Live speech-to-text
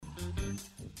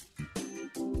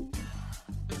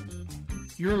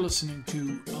You're listening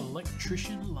to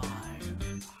Electrician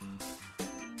Live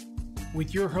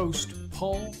with your host,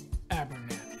 Paul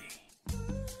Abernathy.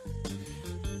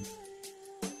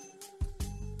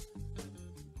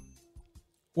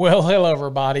 Well, hello,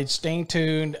 everybody. Stay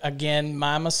tuned. Again,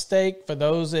 my mistake. For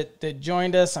those that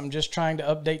joined us, I'm just trying to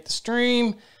update the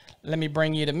stream. Let me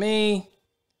bring you to me.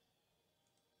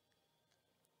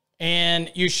 And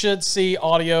you should see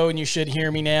audio and you should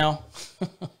hear me now.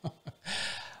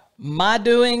 My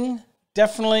doing,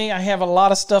 definitely, I have a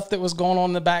lot of stuff that was going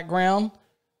on in the background.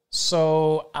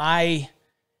 So I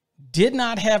did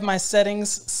not have my settings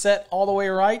set all the way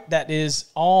right. That is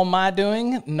all my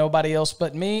doing. Nobody else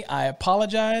but me. I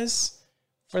apologize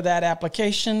for that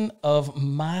application of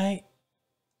my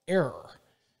error.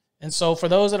 And so for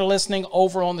those that are listening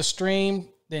over on the stream,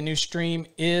 the new stream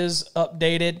is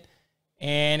updated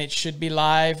and it should be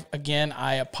live. Again,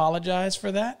 I apologize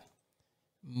for that.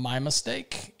 My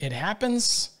mistake. It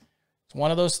happens. It's one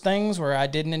of those things where I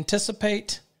didn't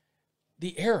anticipate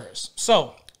the errors.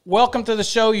 So, welcome to the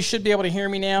show. You should be able to hear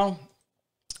me now.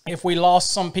 If we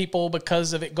lost some people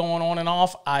because of it going on and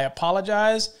off, I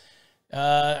apologize.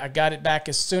 I got it back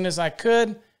as soon as I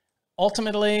could.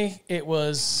 Ultimately, it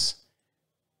was,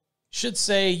 should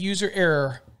say, user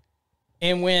error.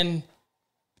 And when,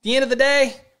 at the end of the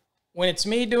day, when it's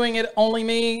me doing it, only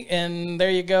me, and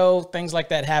there you go, things like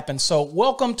that happen. So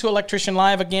welcome to Electrician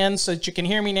Live again so that you can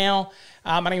hear me now.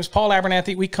 My name is Paul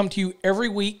Abernathy. We come to you every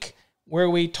week where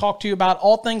we talk to you about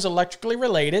all things electrically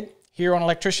related here on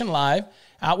Electrician Live.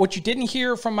 What you didn't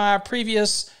hear from my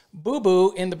previous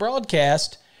boo-boo in the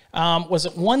broadcast was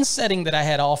that one setting that I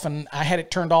had off, and I had it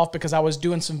turned off because I was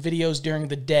doing some videos during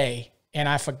the day, and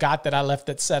I forgot that I left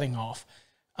that setting off.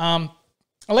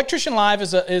 Electrician Live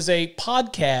is a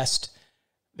podcast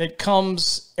that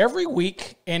comes every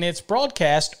week, and it's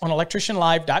broadcast on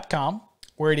electricianlive.com,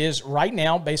 where it is right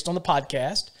now based on the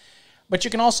podcast. But you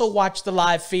can also watch the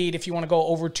live feed if you want to go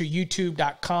over to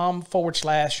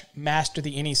youtube.com/Master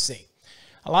the NEC.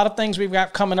 A lot of things we've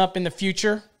got coming up in the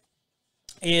future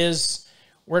is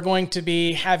we're going to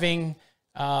be having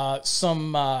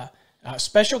some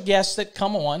special guests that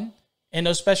come on, and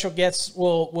those special guests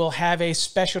will have a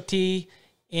specialty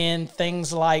in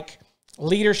things like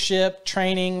leadership,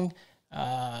 training,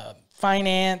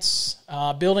 finance,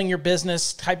 building your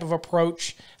business type of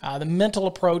approach, the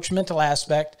mental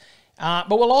aspect. But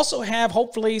we'll also have,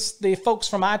 hopefully, the folks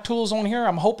from iTools on here.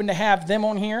 I'm hoping to have them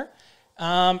on here.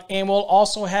 And we'll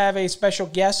also have a special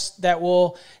guest that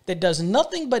does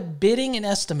nothing but bidding and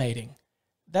estimating.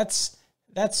 That's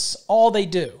all they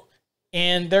do.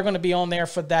 And they're going to be on there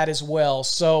for that as well.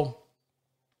 So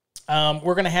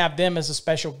we're going to have them as a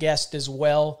special guest as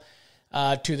well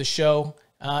to the show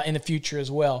in the future as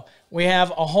well. We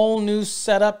have a whole new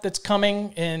setup that's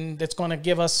coming, and that's going to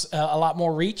give us a lot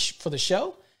more reach for the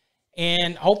show.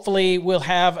 And hopefully we'll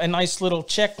have a nice little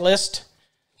checklist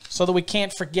so that we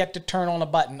can't forget to turn on a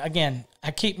button. Again,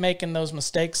 I keep making those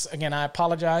mistakes. Again, I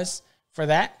apologize for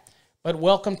that. But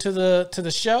welcome to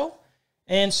the show.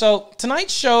 And so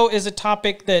tonight's show is a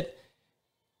topic that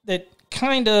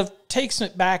kind of takes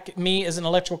it back at me as an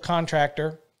electrical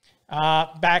contractor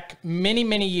back many,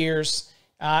 many years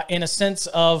in a sense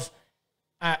of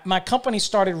my company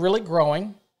started really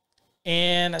growing,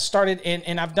 and I started,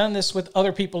 and I've done this with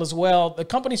other people as well. The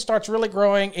company starts really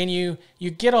growing, and you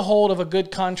get a hold of a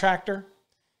good contractor,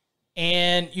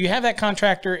 and you have that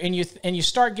contractor, and you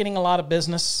start getting a lot of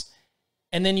business,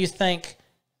 and then you think,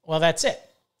 well, that's it.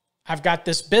 I've got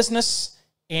this business,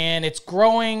 and it's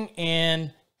growing,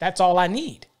 and that's all I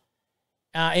need.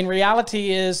 In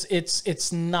reality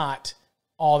it's not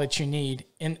all that you need.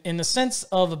 In the sense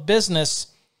of a business,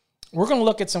 we're going to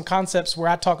look at some concepts where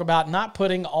I talk about not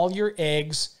putting all your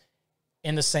eggs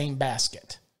in the same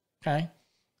basket. Okay.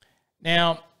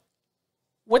 Now,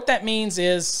 what that means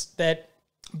is that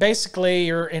basically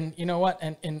and you know what?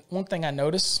 And one thing I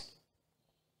notice,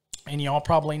 and y'all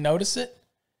probably notice it,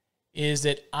 is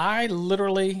that I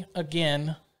literally,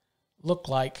 again, look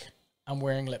like I'm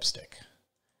wearing lipstick.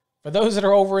 For those that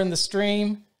are over in the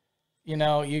stream, you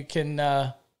know, you can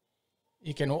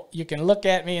look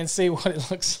at me and see what it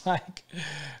looks like.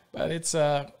 But it's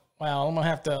wow, I'm gonna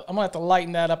have to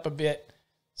lighten that up a bit.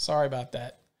 Sorry about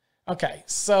that. Okay,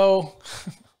 so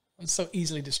I'm so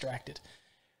easily distracted.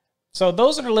 So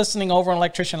those that are listening over on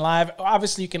Electrician Live,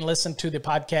 obviously you can listen to the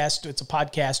podcast. It's a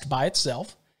podcast by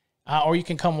itself. Or you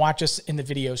can come watch us in the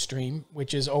video stream,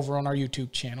 which is over on our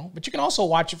YouTube channel. But you can also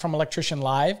watch it from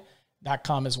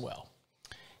electricianlive.com as well.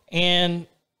 And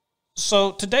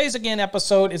so today's, again,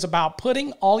 episode is about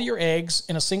putting all your eggs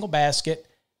in a single basket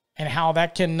and how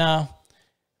that can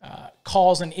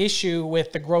cause an issue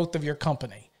with the growth of your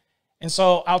company. And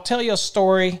so I'll tell you a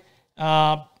story,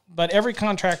 but every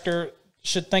contractor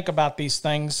should think about these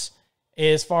things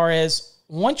as far as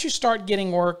once you start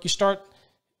getting work,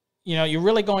 you're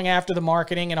really going after the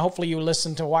marketing, and hopefully you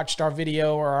watched our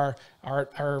video or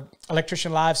our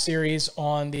Electrician Live series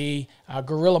on the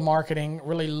guerrilla marketing,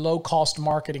 really low cost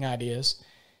marketing ideas.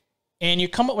 And you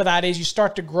come up with ideas, you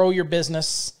start to grow your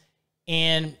business,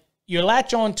 and you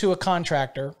latch on to a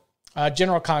contractor, a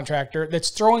general contractor that's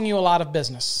throwing you a lot of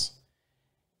business.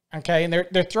 Okay. And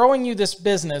they're throwing you this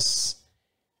business,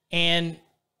 and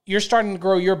you're starting to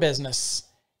grow your business.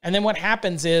 And then what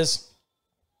happens is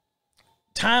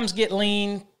times get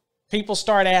lean. People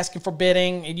start asking for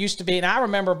bidding. It used to be, and I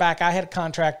remember back, I had a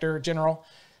contractor general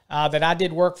that I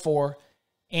did work for,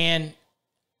 and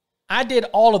I did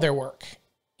all of their work.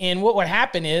 And what would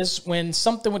happen is when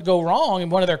something would go wrong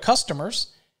in one of their customers,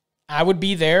 I would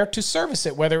be there to service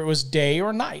it, whether it was day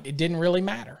or night. It didn't really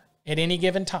matter at any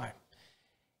given time.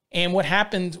 And what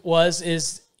happened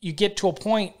is you get to a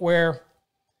point where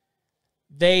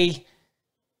they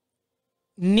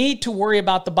need to worry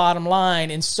about the bottom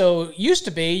line. And so it used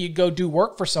to be you'd go do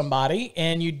work for somebody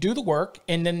and you'd do the work,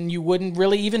 and then you wouldn't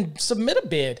really even submit a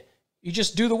bid. You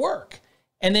just do the work.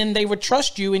 And then they would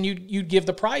trust you, and you'd give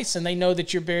the price, and they know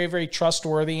that you're very, very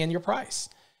trustworthy in your price.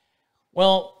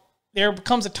 Well, there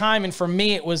becomes a time, and for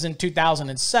me, it was in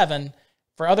 2007.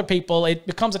 For other people, it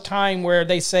becomes a time where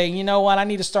they say, you know what, I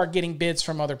need to start getting bids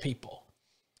from other people.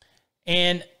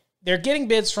 And they're getting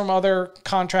bids from other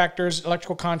contractors,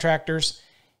 electrical contractors,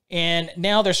 and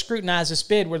now they're scrutinizing this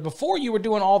bid where before you were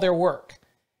doing all their work.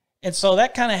 And so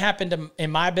that kind of happened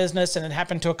in my business, and it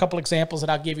happened to a couple examples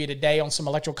that I'll give you today on some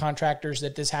electrical contractors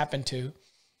that this happened to.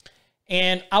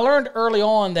 And I learned early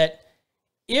on that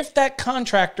if that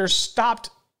contractor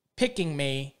stopped picking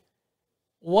me,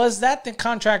 was that the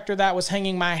contractor that was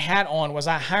hanging my hat on? Was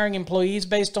I hiring employees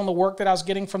based on the work that I was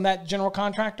getting from that general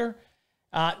contractor?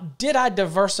 Did I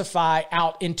diversify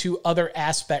out into other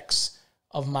aspects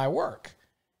of my work?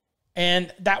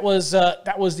 And that was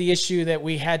the issue that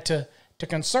we had to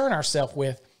concern ourselves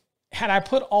with. Had I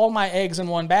put all my eggs in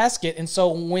one basket, and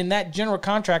so when that general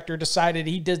contractor decided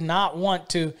he did not want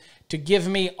to give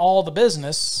me all the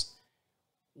business,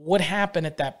 what happened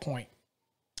at that point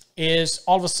is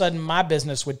all of a sudden my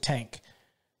business would tank.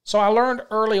 So I learned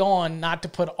early on not to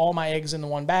put all my eggs in the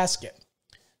one basket.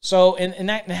 So, and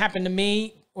that happened to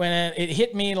me when it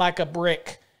hit me like a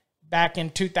brick back in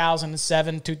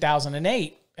 2007,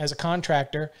 2008 as a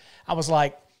contractor. I was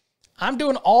like, I'm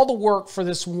doing all the work for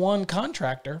this one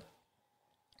contractor.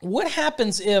 What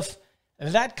happens if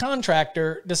that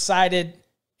contractor decided,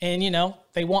 and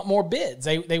they want more bids?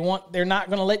 They're not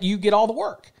going to let you get all the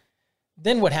work.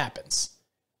 Then what happens?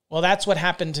 Well, that's what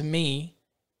happened to me,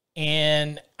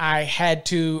 and I had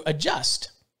to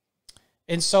adjust.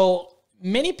 And so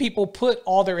many people put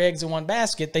all their eggs in one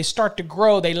basket. They start to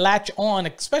grow. They latch on,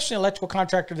 especially an electrical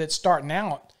contractor that's starting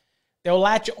out. They'll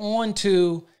latch on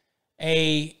to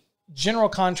a general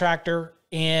contractor,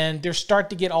 and they start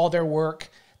to get all their work.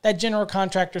 That general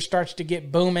contractor starts to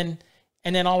get booming,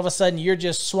 and then all of a sudden you're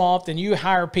just swamped, and you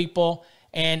hire people,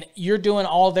 and you're doing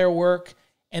all their work.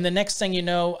 And the next thing you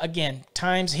know, again,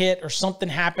 times hit, or something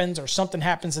happens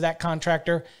to that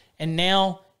contractor, and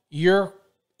now your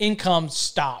income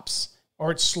stops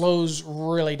or it slows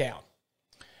really down.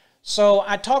 So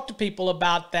I talk to people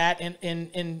about that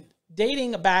in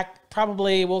dating back.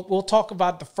 Probably we'll talk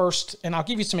about the first, and I'll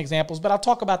give you some examples, but I'll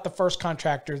talk about the first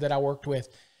contractor that I worked with.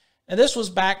 And this was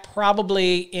back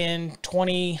probably in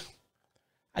maybe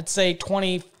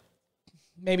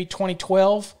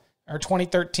 2012 or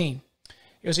 2013.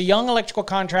 It was a young electrical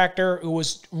contractor who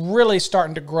was really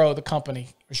starting to grow the company.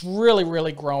 It was really,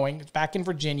 really growing. It's back in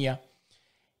Virginia.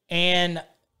 And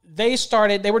they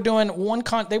were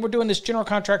doing this general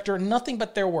contractor, nothing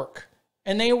but their work.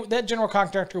 And that general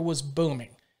contractor was booming.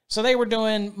 So they were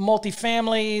doing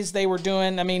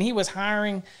multifamilies. He was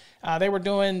hiring. They were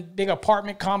doing big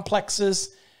apartment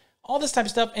complexes, all this type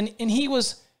of stuff. And he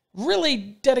was really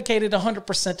dedicated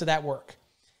 100% to that work.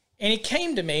 And he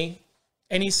came to me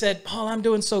and he said, Paul, I'm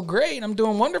doing so great. I'm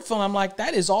doing wonderful. And I'm like,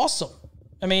 that is awesome.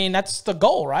 That's the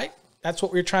goal, right? That's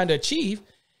what we're trying to achieve.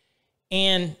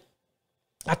 And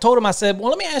I told him, I said, well,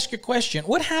 let me ask you a question.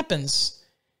 What happens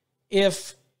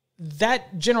if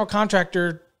that general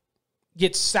contractor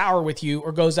gets sour with you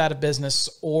or goes out of business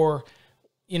or,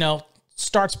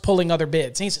 starts pulling other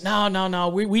bids? And he said, no,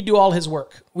 we do all his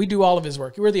work. We do all of his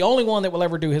work. We're the only one that will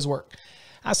ever do his work.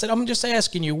 I said, I'm just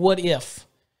asking you, what if?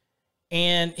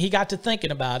 And he got to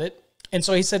thinking about it. And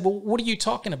so he said, well, what are you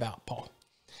talking about, Paul?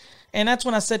 And that's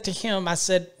when I said to him, I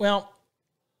said, well,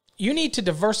 you need to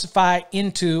diversify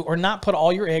into, or not put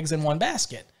all your eggs in one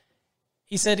basket.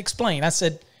 He said, explain. I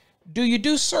said, do you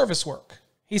do service work?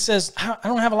 He says, I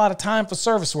don't have a lot of time for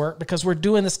service work because we're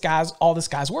doing all this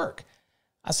guy's work.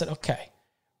 I said, okay,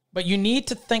 but you need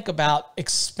to think about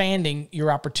expanding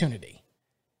your opportunity.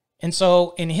 And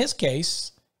so in his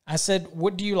case, I said,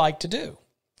 what do you like to do?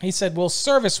 He said, well,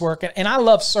 service work. And I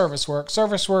love service work.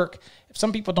 Service work,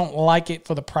 some people don't like it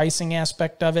for the pricing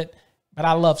aspect of it, but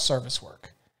I love service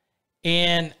work.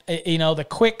 And, you know, the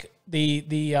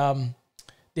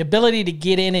ability to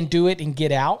get in and do it and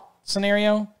get out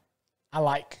scenario, I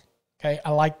like. Okay,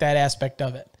 I like that aspect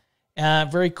of it.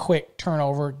 Very quick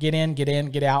turnover, get in,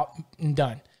 get out, and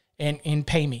done, and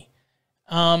pay me.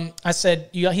 I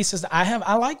said, he says,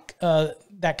 I like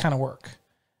that kind of work.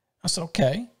 I said,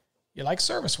 okay, you like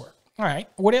service work. All right,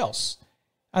 what else?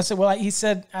 I said, well, he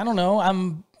said, I don't know.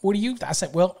 What do you? I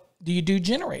said, well, do you do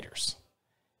generators?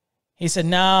 He said,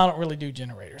 no, I don't really do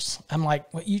generators. I'm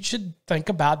like, well, you should think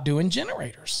about doing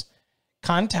generators.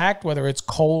 Contact, whether it's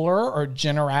Kohler or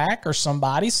Generac or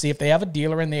somebody, see if they have a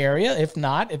dealer in the area. If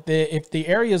not, if the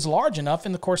area is large enough,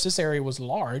 and of course this area was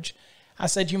large, I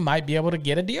said you might be able to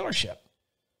get a dealership.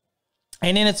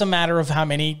 And then it's a matter of how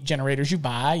many generators you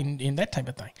buy and that type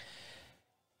of thing.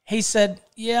 He said,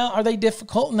 yeah, are they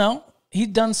difficult? No. He's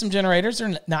done some generators.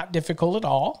 They're not difficult at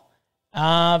all.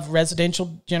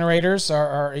 Residential generators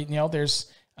are you know,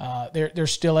 they're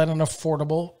still at an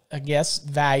affordable, I guess,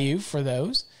 value for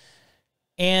those.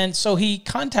 And so he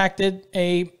contacted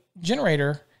a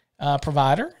generator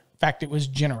provider. In fact, it was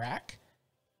Generac.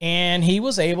 And he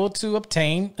was able to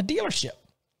obtain a dealership.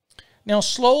 Now,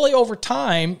 slowly over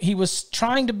time, he was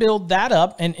trying to build that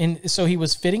up. And so he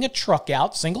was fitting a truck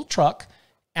out, single truck,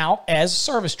 out as a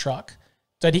service truck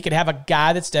so that he could have a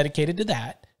guy that's dedicated to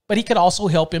that. But he could also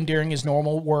help him during his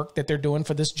normal work that they're doing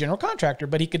for this general contractor.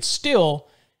 But he could still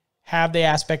have the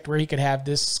aspect where he could have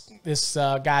this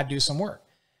guy do some work.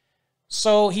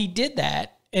 So he did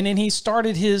that, and then he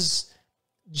started his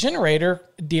generator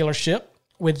dealership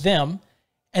with them.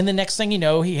 And the next thing you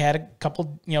know, he had a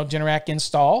couple, you know, Generac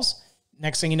installs.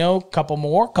 Next thing you know, couple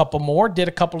more, did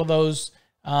a couple of those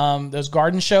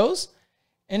garden shows.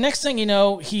 And next thing you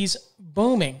know, he's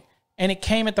booming. And it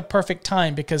came at the perfect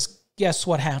time because guess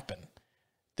what happened?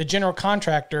 The general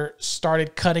contractor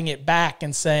started cutting it back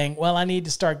and saying, well, I need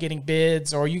to start getting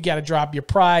bids, or you got to drop your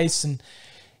price. And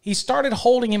he started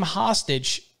holding him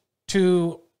hostage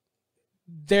to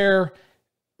their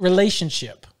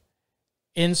relationship.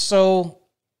 And so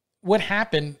what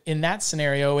happened in that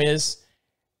scenario is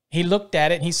he looked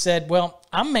at it and he said, well,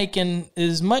 I'm making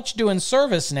as much doing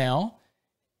service now,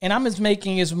 and I'm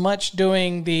making as much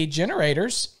doing the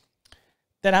generators,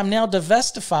 that I'm now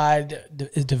diversified.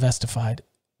 What did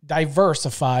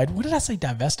I say?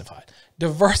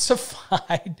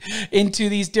 Diversified into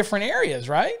these different areas,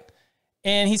 right?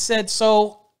 And he said,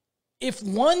 so if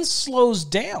one slows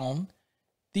down,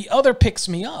 the other picks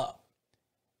me up.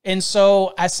 And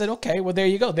so I said, okay, well, there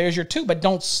you go. There's your two, but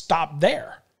don't stop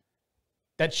there.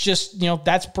 That's just, you know,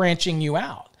 that's branching you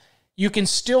out. You can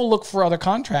still look for other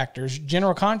contractors,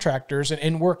 general contractors,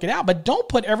 and work it out, but don't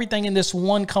put everything in this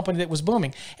one company that was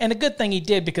booming. And a good thing he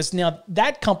did, because now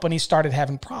that company started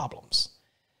having problems,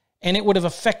 and it would have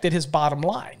affected his bottom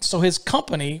line. So his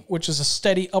company, which is a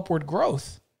steady upward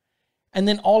growth, and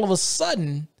then all of a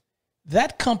sudden,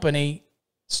 that company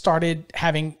started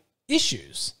having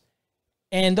issues.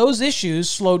 And those issues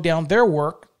slowed down their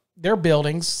work, their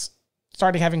buildings,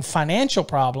 started having financial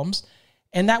problems,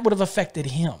 and that would have affected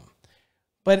him.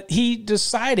 But he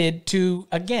decided to,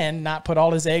 again, not put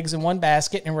all his eggs in one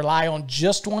basket and rely on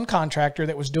just one contractor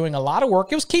that was doing a lot of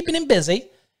work. It was keeping him busy,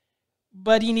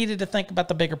 but he needed to think about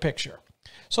the bigger picture.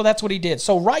 So that's what he did.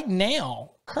 So right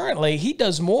now, currently, he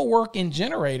does more work in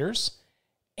generators,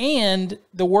 and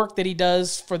the work that he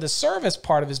does for the service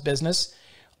part of his business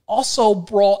also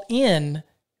brought in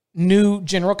new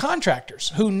general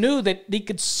contractors who knew that he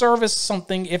could service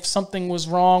something if something was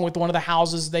wrong with one of the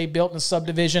houses they built in a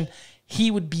subdivision. He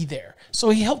would be there. So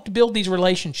he helped build these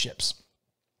relationships.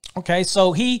 Okay,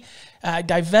 so he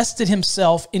divested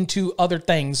himself into other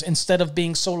things instead of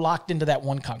being so locked into that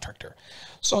one contractor.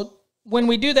 So when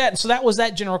we do that, so that was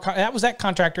that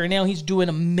contractor, and now he's doing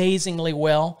amazingly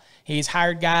well. He's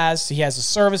hired guys. He has a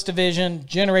service division,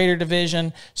 generator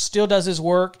division, still does his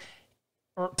work.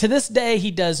 To this day, he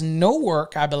does no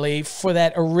work, I believe, for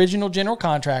that original general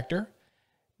contractor.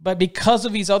 But because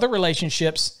of these other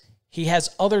relationships, he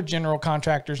has other general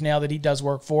contractors now that he does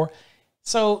work for.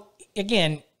 So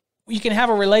again, you can have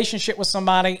a relationship with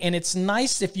somebody, and it's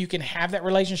nice if you can have that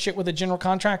relationship with a general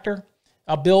contractor,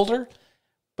 a builder.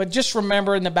 But just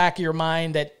remember in the back of your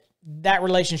mind that that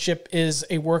relationship is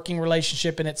a working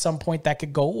relationship, and at some point that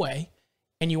could go away,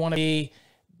 and you want to be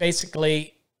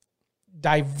basically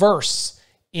diverse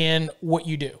in what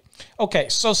you do. Okay,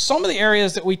 so some of the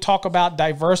areas that we talk about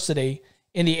diversity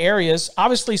in the areas,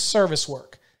 obviously service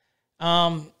work.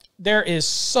 There is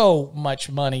so much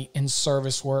money in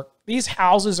service work. These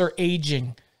houses are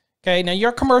aging. Okay, now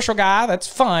you're a commercial guy, that's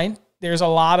fine. There's a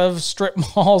lot of strip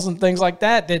malls and things like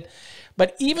that,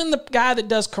 but even the guy that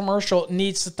does commercial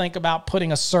needs to think about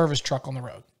putting a service truck on the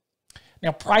road.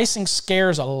 Now, pricing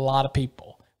scares a lot of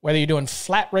people. Whether you're doing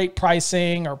flat rate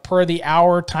pricing or per the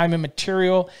hour, time and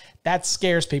material, that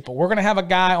scares people. We're going to have a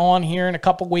guy on here in a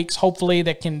couple weeks, hopefully,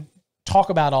 that can talk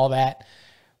about all that.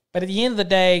 But at the end of the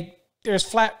day, there's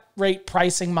flat rate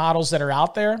pricing models that are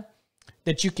out there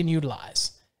that you can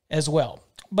utilize as well.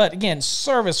 But again,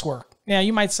 service work. Now,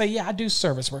 you might say, yeah, I do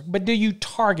service work, but do you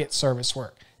target service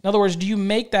work? In other words, do you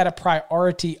make that a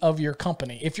priority of your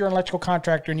company? If you're an electrical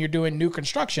contractor and you're doing new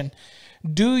construction,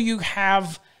 do you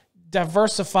have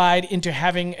diversified into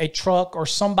having a truck or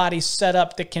somebody set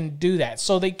up that can do that?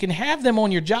 So they can have them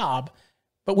on your job,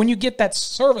 but when you get that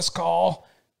service call,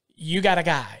 you got a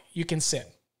guy you can send.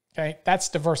 Okay, that's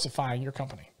diversifying your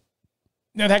company.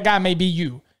 Now, that guy may be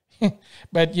you,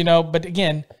 but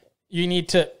again, you need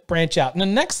to branch out. And the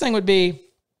next thing would be,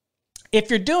 if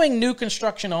you're doing new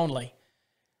construction only,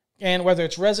 and whether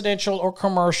it's residential or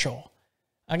commercial,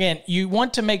 again, you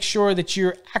want to make sure that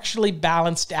you're actually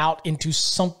balanced out into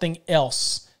something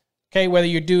else. Okay, whether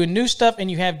you're doing new stuff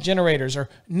and you have generators, or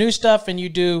new stuff and you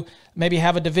do maybe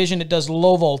have a division that does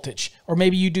low voltage, or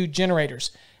maybe you do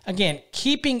generators. Again,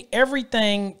 keeping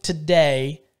everything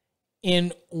today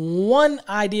in one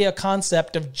idea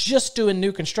concept of just doing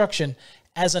new construction.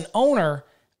 As an owner,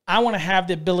 I want to have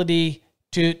the ability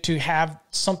to have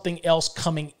something else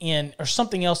coming in, or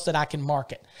something else that I can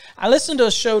market. I listened to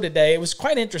a show today. It was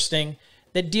quite interesting,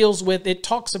 that deals with, it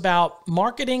talks about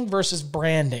marketing versus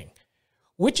branding.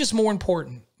 Which is more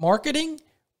important, marketing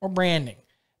or branding?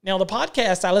 Now, the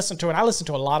podcast I listened to, and I listen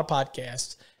to a lot of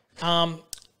podcasts,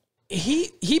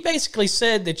 he basically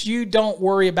said that you don't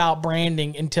worry about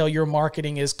branding until your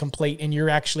marketing is complete and you're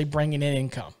actually bringing in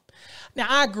income. Now,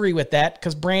 I agree with that,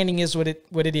 because branding is what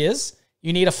it is.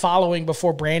 You need a following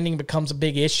before branding becomes a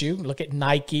big issue. Look at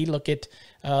Nike, look at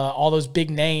all those big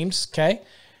names, okay?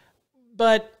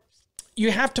 But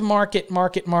you have to market,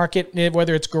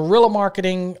 whether it's guerrilla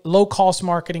marketing, low-cost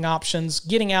marketing options,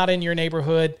 getting out in your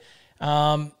neighborhood,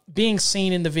 being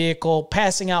seen in the vehicle,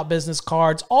 passing out business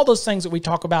cards, all those things that we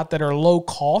talk about that are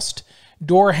low-cost,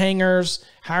 door hangers,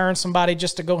 hiring somebody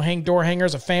just to go hang door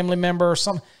hangers, a family member or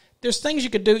something. There's things you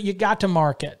could do. You got to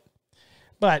market.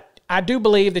 But I do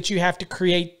believe that you have to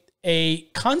create a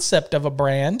concept of a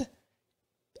brand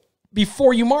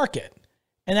before you market.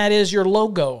 And that is your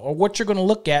logo, or what you're going to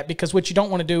look at, because what you don't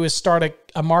want to do is start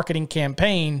a marketing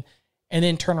campaign and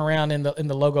then turn around and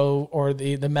the logo or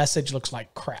the message looks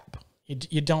like crap.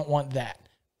 You don't want that,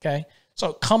 okay?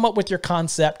 So come up with your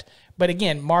concept. But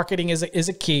again, marketing is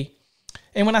a key.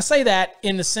 And when I say that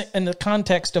in the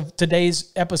context of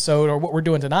today's episode, or what we're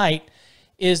doing tonight,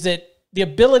 is that the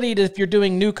ability to, if you're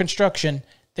doing new construction,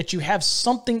 that you have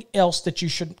something else that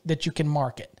you can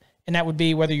market. And that would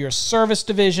be whether you're a service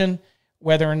division,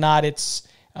 whether or not it's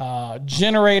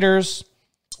generators,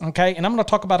 okay? And I'm going to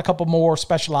talk about a couple more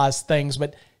specialized things,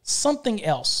 but something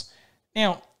else.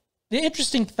 Now, the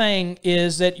interesting thing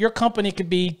is that your company could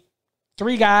be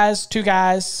 3 guys, 2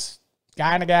 guys,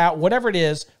 guy and a gal, whatever it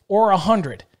is, or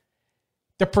 100.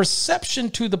 The perception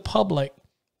to the public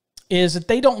is that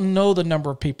they don't know the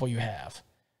number of people you have.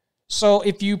 So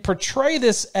if you portray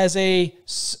this as a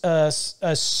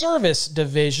service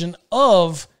division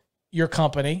of your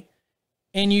company,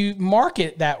 and you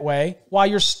market that way while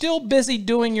you're still busy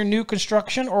doing your new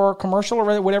construction or commercial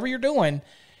or whatever you're doing,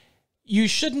 you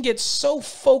shouldn't get so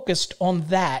focused on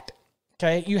that,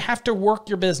 okay? You have to work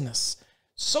your business.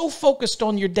 So focused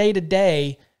on your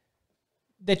day-to-day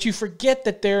that you forget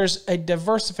that there's a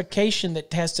diversification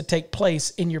that has to take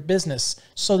place in your business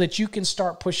so that you can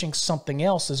start pushing something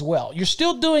else as well. You're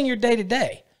still doing your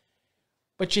day-to-day,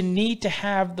 but you need to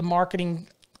have the marketing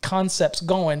concepts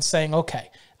going, saying, okay,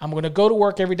 I'm going to go to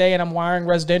work every day and I'm wiring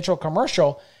residential,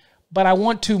 commercial, but I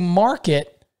want to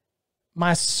market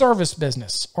my service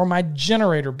business or my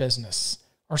generator business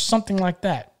or something like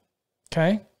that,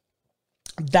 okay?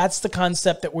 That's the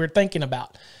concept that we're thinking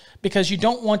about, because you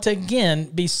don't want to, again,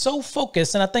 be so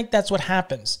focused, and I think that's what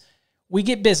happens. We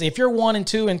get busy. If you're 1 and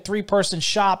 2 and 3 person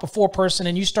shop, a 4 person,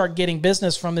 and you start getting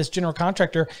business from this general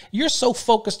contractor, you're so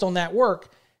focused on that work,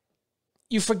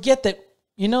 you forget that,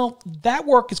 that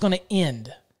work is going to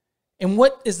end. And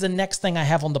what is the next thing I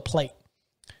have on the plate?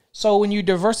 So when you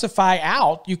diversify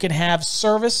out, you can have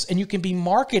service and you can be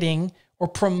marketing or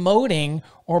promoting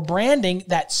or branding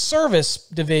that service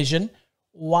division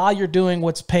while you're doing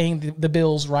what's paying the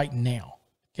bills right now.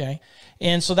 Okay.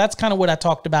 And so that's kind of what I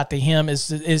talked about to him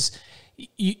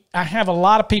I have a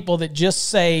lot of people that just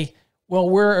say, well,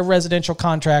 we're a residential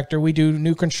contractor. We do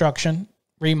new construction,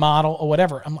 remodel, or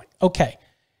whatever. I'm like, okay,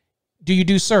 do you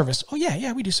do service? Oh,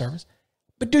 yeah, we do service.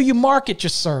 But do you market your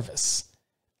service?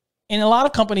 And a lot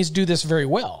of companies do this very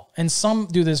well, and some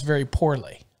do this very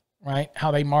poorly, right?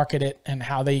 How they market it and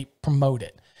how they promote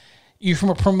it. You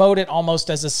can promote it almost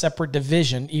as a separate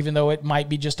division, even though it might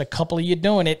be just a couple of you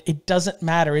doing it. It doesn't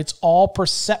matter. It's all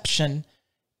perception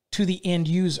to the end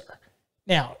user.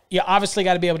 Now, you obviously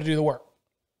got to be able to do the work.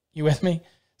 You with me?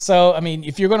 So, I mean,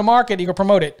 if you're going to market, you can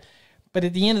promote it. But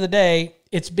at the end of the day,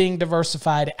 it's being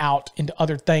diversified out into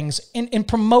other things and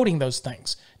promoting those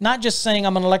things. Not just saying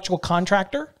I'm an electrical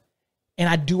contractor and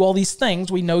I do all these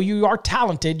things. We know you are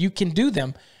talented. You can do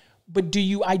them. But do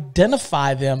you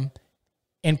identify them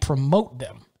and promote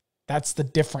them? That's the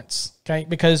difference, okay?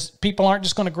 Because people aren't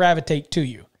just going to gravitate to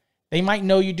you. They might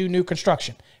know you do new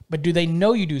construction, but do they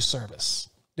know you do service?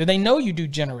 Do they know you do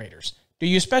generators? Do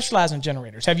you specialize in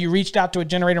generators? Have you reached out to a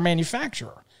generator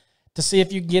manufacturer to see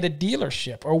if you can get a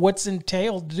dealership or what's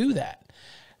entailed to do that?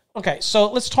 Okay,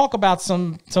 so let's talk about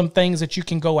some things that you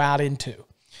can go out into.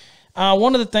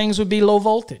 One of the things would be low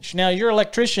voltage. Now, you're an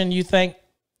electrician, you think,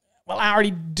 well, I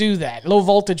already do that. Low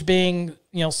voltage being,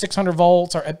 600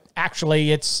 volts, or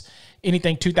actually it's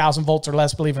anything 2,000 volts or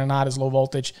less, believe it or not, is low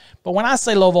voltage. But when I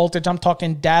say low voltage, I'm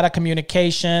talking data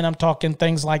communication. I'm talking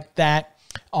things like that,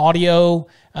 audio.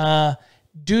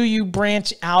 Do you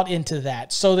branch out into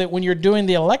that so that when you're doing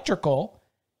the electrical,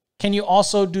 can you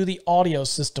also do the audio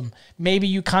system? Maybe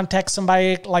you contact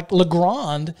somebody like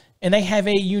Legrand and they have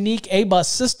a unique A-bus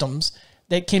systems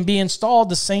that can be installed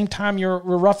the same time you're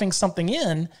roughing something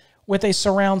in with a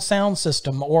surround sound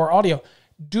system or audio.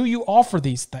 Do you offer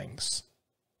these things?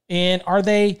 And are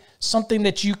they something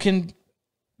that you can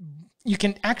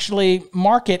actually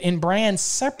market and brand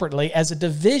separately as a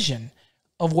division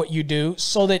of what you do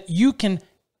so that you can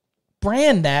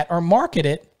brand that or market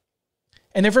it,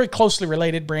 and they're very closely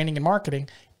related, branding and marketing,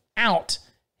 out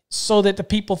so that the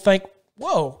people think,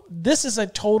 whoa, this is a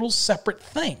total separate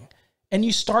thing. And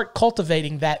you start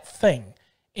cultivating that thing.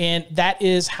 And that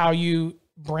is how you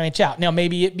branch out. Now,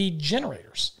 maybe it be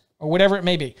generators or whatever it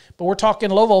may be, but we're talking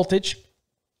low voltage.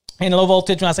 And low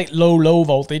voltage, when I say low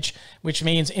voltage, which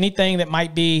means anything that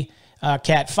might be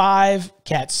Cat 5,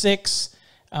 Cat 6,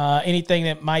 anything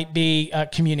that might be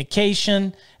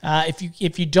communication.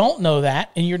 If you don't know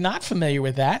that and you're not familiar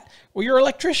with that, well, you're an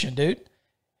electrician, dude.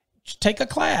 Just take a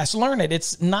class, learn it.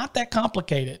 It's not that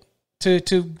complicated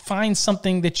to find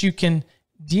something that you can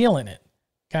deal in it,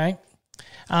 okay?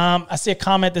 I see a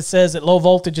comment that says that low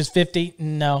voltage is 50.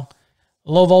 No.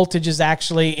 Low voltage is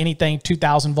actually anything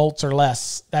 2,000 volts or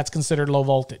less. That's considered low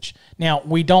voltage. Now,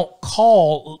 we don't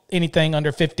call anything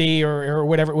under 50 or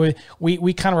whatever.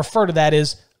 We kind of refer to that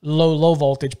as low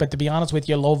voltage. But to be honest with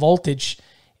you, low voltage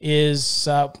is,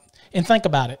 and think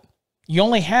about it. You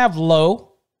only have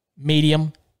low,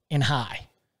 medium, and high.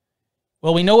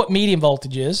 Well, we know what medium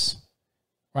voltage is,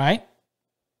 right?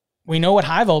 We know what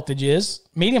high voltage is.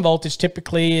 Medium voltage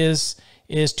typically is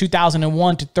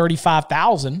 2,001 to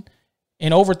 35,000.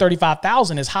 And over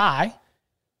 35,000 is high.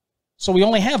 So we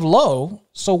only have low.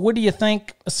 So what do you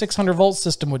think a 600 volt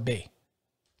system would be?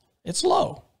 It's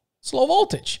low. It's low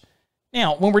voltage.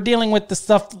 Now, when we're dealing with the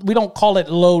stuff, we don't call it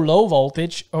low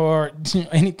voltage or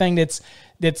anything that's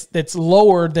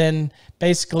lower than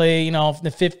basically,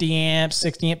 the 50 amps,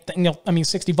 60 amp,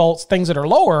 60 volts, things that are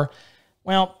lower.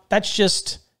 Well, that's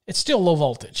just, it's still low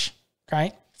voltage,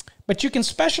 right? But you can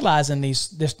specialize in these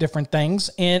different things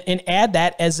and add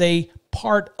that as a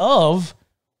part of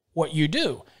what you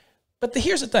do. But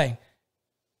here's the thing.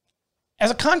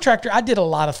 As a contractor, I did a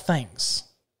lot of things.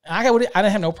 I didn't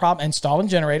have no problem installing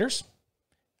generators.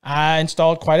 I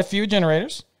installed quite a few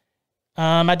generators.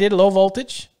 I did low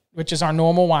voltage, which is our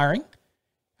normal wiring.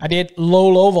 I did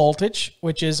low voltage,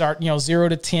 which is our 0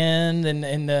 to 10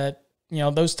 and the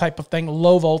those type of thing.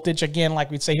 Low voltage, again,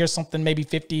 like we'd say, here's something maybe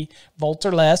 50 volts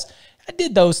or less. I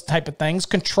did those type of things,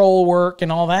 control work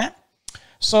and all that.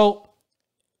 So,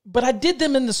 but I did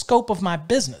them in the scope of my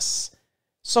business.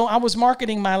 So I was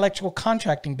marketing my electrical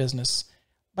contracting business,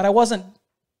 but I wasn't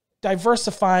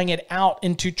diversifying it out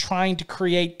into trying to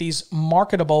create these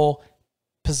marketable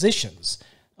positions.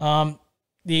 Abernathy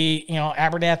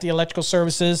Electrical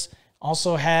Services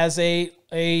also has a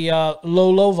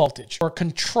low voltage or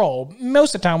control.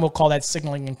 Most of the time we'll call that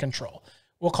signaling and control.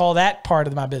 We'll call that part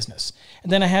of my business.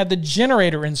 And then I had the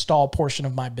generator install portion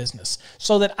of my business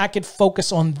so that I could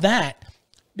focus on that,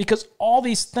 because all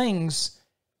these things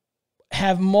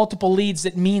have multiple leads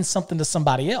that mean something to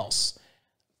somebody else.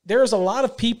 There's a lot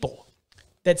of people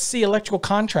that see electrical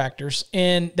contractors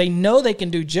and they know they can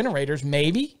do generators,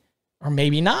 maybe or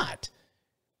maybe not.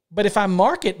 But if I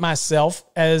market myself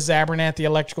as Abernathy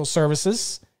Electrical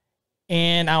Services,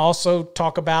 and I also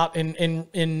talk about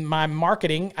in my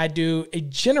marketing, I do a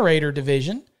generator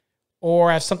division or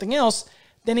I have something else,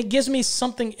 then it gives me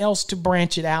something else to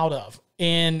branch it out of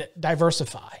and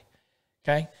diversify.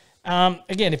 Okay.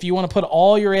 Again, if you want to put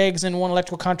all your eggs in one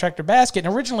electrical contractor basket,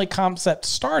 and originally Concept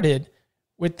started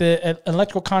with the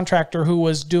electrical contractor who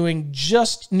was doing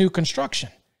just new construction,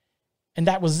 and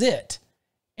that was it.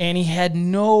 And he had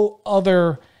no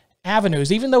other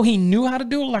avenues, even though he knew how to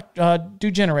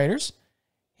do generators.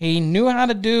 He knew how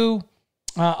to do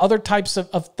other types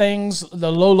of things,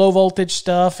 the low voltage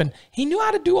stuff, and he knew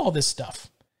how to do all this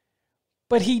stuff.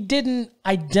 But he didn't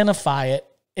identify it,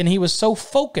 and he was so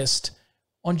focused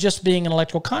on just being an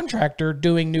electrical contractor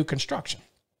doing new construction.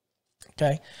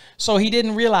 Okay? So he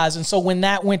didn't realize, and so when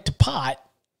that went to pot,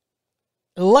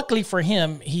 luckily for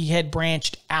him, he had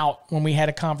branched out when we had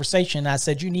a conversation. I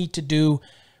said, you need to do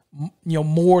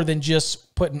more than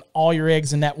just putting all your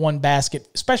eggs in that one basket,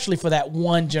 especially for that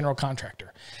one general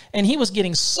contractor. And he was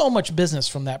getting so much business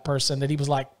from that person that he was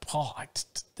like, oh,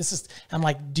 I'm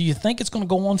like, do you think it's going to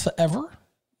go on forever?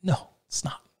 No, it's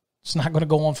not. It's not going to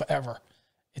go on forever.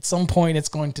 At some point, it's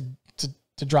going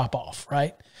to drop off,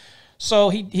 right? So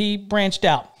he branched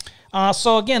out.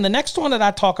 So again, the next one that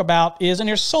I talk about is, and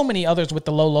there's so many others with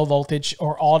the low voltage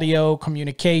or audio,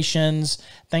 communications,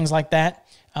 things like that,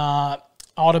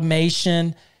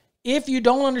 automation. If you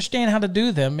don't understand how to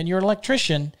do them and you're an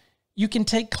electrician, you can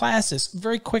take classes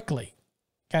very quickly.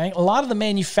 Okay. A lot of the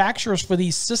manufacturers for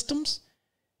these systems,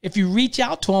 if you reach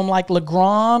out to them like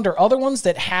Legrand or other ones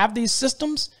that have these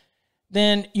systems,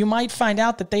 then you might find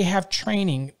out that they have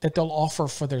training that they'll offer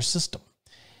for their system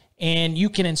and you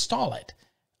can install it.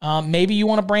 Maybe you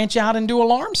want to branch out and do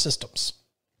alarm systems,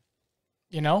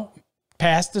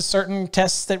 pass the certain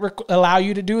tests that allow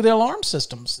you to do the alarm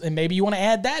systems. And maybe you want to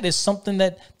add that as something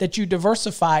that you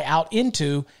diversify out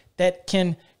into that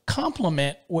can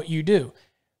complement what you do.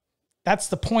 That's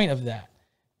the point of that.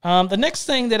 The next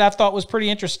thing that I thought was pretty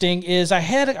interesting is all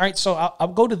right, so I'll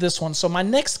go to this one. So my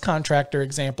next contractor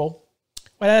example,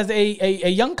 as a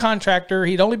young contractor,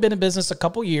 he'd only been in business a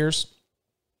couple years,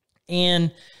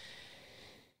 and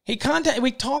he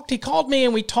called me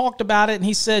and we talked about it, and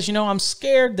he says, I'm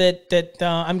scared that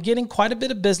I'm getting quite a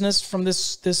bit of business from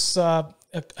this a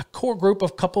core group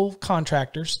of couple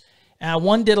contractors.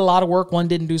 One did a lot of work, one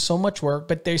didn't do so much work,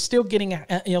 but they're still getting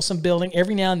some building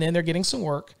every now and then. They're getting some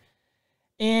work,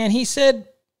 and he said,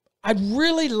 I'd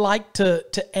really like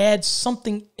to add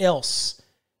something else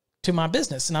to my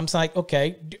business. And I'm like,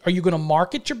 okay, are you going to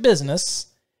market your business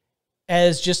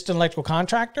as just an electrical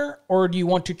contractor, or do you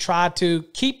want to try to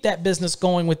keep that business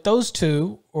going with those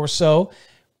two or so,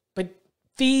 but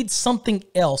feed something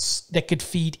else that could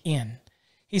feed in?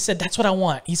 He said, that's what I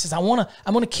want. He says, I'm going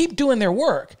to keep doing their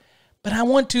work, but I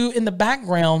want to, in the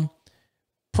background,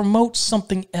 promote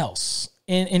something else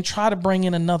and try to bring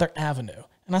in another avenue.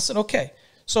 And I said, okay.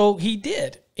 So he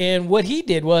did. And what he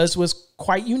did was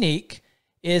quite unique,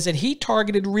 is that he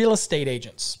targeted real estate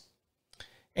agents.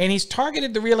 And he's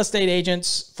targeted the real estate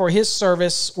agents for his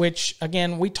service, which,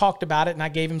 again, we talked about it, and I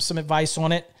gave him some advice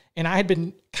on it. And I had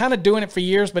been kind of doing it for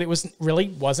years, but it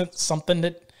wasn't something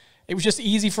that it was just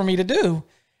easy for me to do.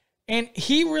 And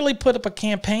he really put up a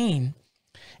campaign,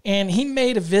 and he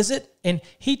made a visit, and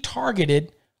he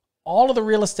targeted all of the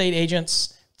real estate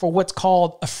agents for what's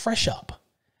called a fresh up.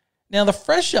 Now, the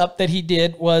fresh up that he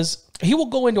did was he will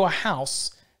go into a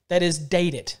house that is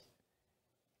dated.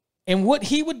 And what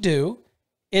he would do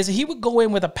is he would go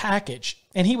in with a package,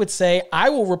 and he would say, I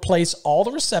will replace all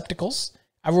the receptacles.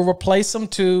 I will replace them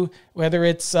to whether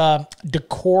it's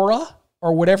Decora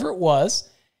or whatever it was.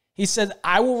 He said,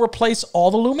 I will replace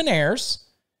all the luminaires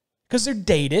because they're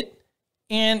dated.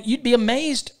 And you'd be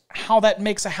amazed how that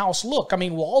makes a house look. I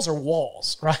mean, walls are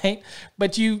walls, right?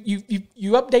 But you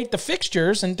update the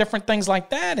fixtures and different things like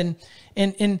that. And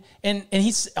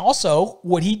he's also,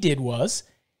 what he did was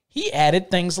he added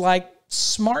things like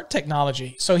smart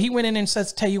technology. So he went in and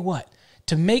says, tell you what,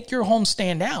 to make your home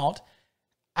stand out,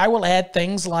 I will add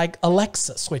things like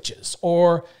Alexa switches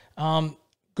or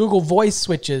Google Voice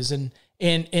switches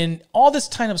and all this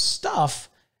kind of stuff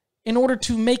in order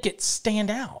to make it stand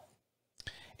out.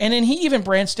 And then he even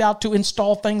branched out to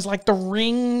install things like the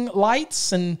Ring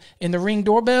lights and the Ring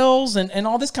doorbells and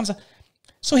all this kind of stuff.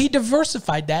 So he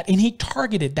diversified that and he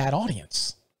targeted that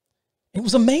audience. It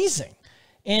was amazing.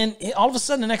 And all of a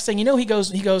sudden, the next thing you know, he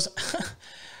goes,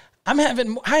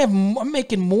 I'm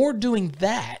making more doing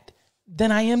that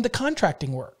than I am the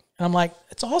contracting work. And I'm like,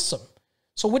 it's awesome.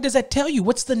 So what does that tell you?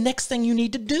 What's the next thing you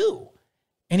need to do?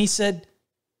 And he said,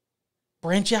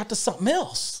 branch out to something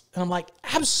else. And I'm like,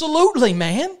 absolutely,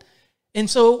 man. And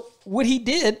so what he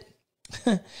did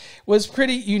was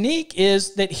pretty unique,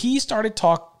 is that he started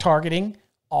targeting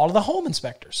all of the home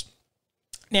inspectors.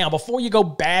 Now, before you go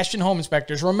bashing home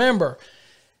inspectors, remember,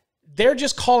 they're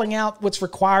just calling out what's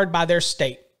required by their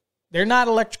state. They're not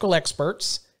electrical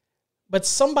experts, but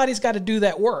somebody's got to do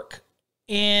that work.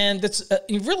 And that's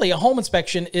really, a home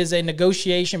inspection is a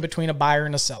negotiation between a buyer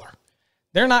and a seller.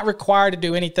 They're not required to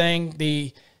do anything.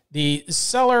 The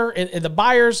seller and the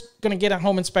buyer's going to get a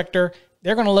home inspector.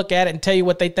 They're going to look at it and tell you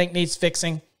what they think needs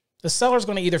fixing. The seller's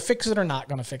going to either fix it or not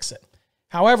going to fix it.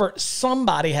 However,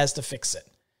 somebody has to fix it.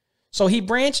 So he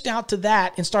branched out to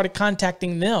that and started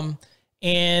contacting them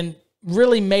and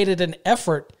really made it an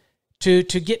effort to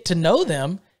get to know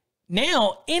them.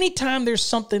 Now, anytime there's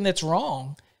something that's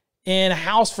wrong in a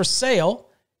house for sale,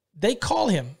 they call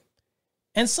him.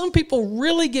 And some people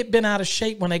really get bent out of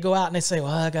shape when they go out and they say,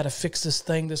 well, I got to fix this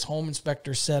thing this home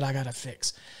inspector said I got to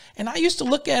fix. And I used to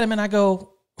look at him and I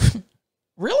go,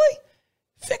 really?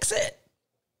 Fix it.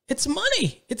 It's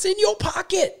money. It's in your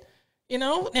pocket. You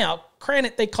know, now,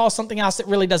 granted, they call something else that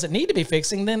really doesn't need to be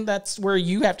fixing, then that's where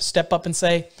you have to step up and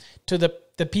say to the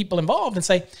people involved and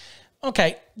say,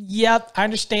 okay, yeah, I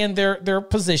understand their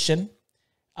position,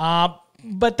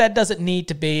 but that doesn't need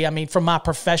to be, I mean, from my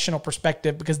professional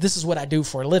perspective, because this is what I do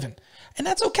for a living. And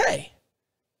that's okay,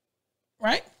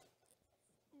 right?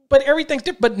 But everything's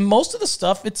different. But most of the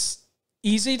stuff, it's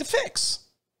easy to fix,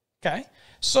 okay?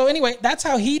 So anyway, that's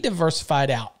how he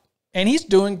diversified out. And he's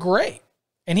doing great.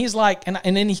 And he's like, and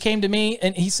then he came to me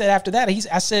and he said after that,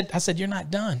 I said, you're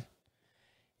not done.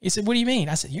 He said, what do you mean?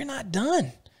 I said, you're not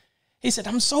done. He said,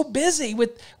 I'm so busy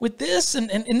with this and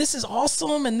this is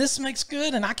awesome and this makes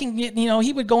good. And I can get, you know,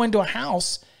 he would go into a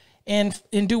house and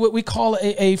do what we call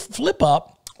a flip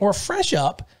up or a fresh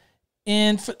up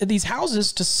in these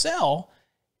houses to sell.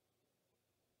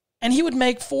 And he would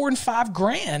make $4,000 and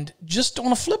 $5,000 just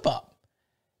on a flip up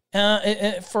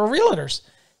for realtors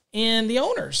and the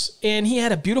owners. And he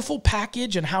had a beautiful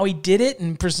package and how he did it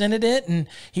and presented it. And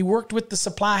he worked with the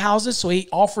supply houses. So he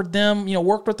offered them, you know,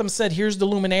 worked with them, said, here's the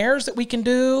luminaires that we can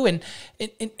do. And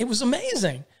it was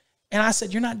amazing. And I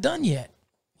said, you're not done yet.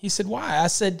 He said, why? I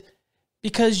said,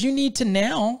 because you need to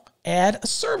now add a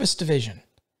service division.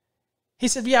 He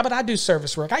said, yeah, but I do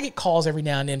service work. I get calls every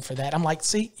now and then for that. I'm like,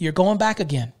 see, you're going back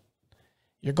again.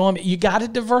 You got to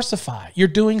diversify. You're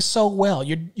doing so well.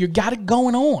 You got it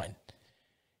going on.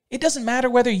 It doesn't matter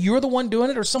whether you're the one doing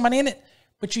it or somebody in it,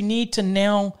 but you need to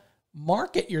now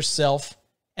market yourself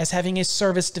as having a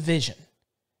service division.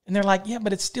 And they're like, yeah,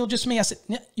 but it's still just me. I said,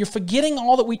 you're forgetting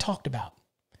all that we talked about.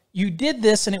 You did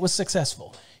this and it was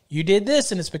successful. You did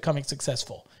this and it's becoming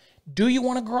successful. Do you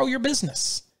want to grow your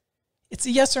business? It's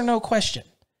a yes or no question.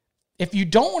 If you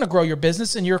don't want to grow your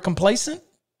business and you're complacent,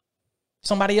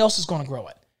 somebody else is going to grow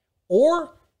it.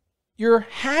 Or you're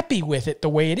happy with it the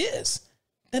way it is,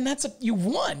 then you've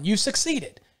won. You've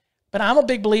succeeded. But I'm a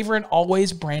big believer in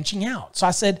always branching out. So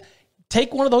I said,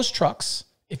 take one of those trucks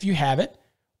if you have it,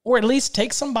 or at least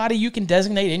take somebody you can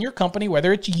designate in your company,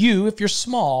 whether it's you, if you're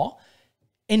small,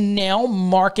 and now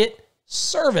market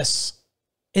service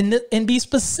and be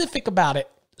specific about it.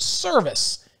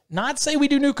 Service. Not say we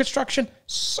do new construction,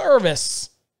 service.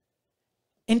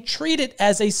 And treat it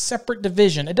as a separate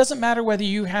division. It doesn't matter whether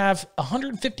you have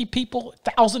 150 people,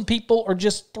 1,000 people, or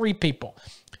just 3 people.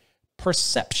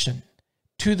 Perception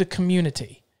to the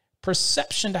community.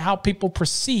 Perception to how people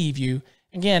perceive you.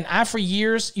 Again, I, for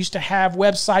years, used to have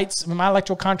websites with my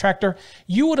electrical contractor.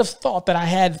 You would have thought that I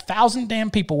had 1,000 damn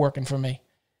people working for me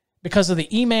because of the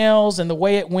emails and the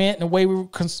way it went and the way we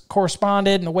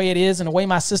corresponded and the way it is and the way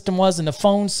my system was and the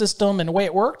phone system and the way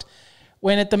it worked.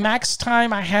 When at the max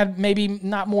time, I had maybe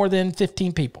not more than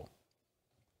 15 people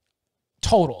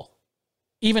total,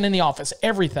 even in the office,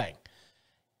 everything.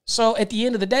 So at the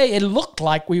end of the day, it looked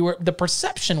like the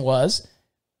perception was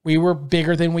we were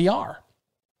bigger than we are.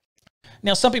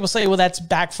 Now, some people say, well, that's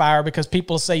backfire because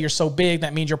people say you're so big,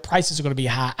 that means your prices are going to be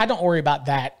high. I don't worry about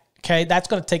that, okay? That's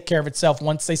going to take care of itself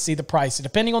once they see the price.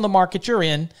 Depending on the market you're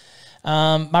in,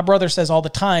 my brother says all the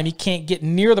time, he can't get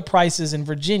near the prices in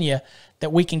Virginia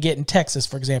that we can get in Texas,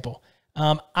 for example.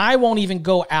 I won't even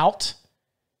go out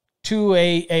to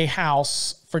a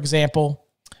house, for example,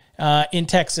 in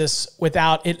Texas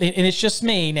without it. And it's just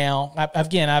me now.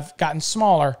 I've gotten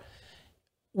smaller.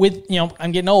 with,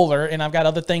 I'm getting older and I've got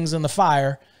other things in the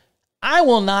fire, I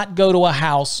will not go to a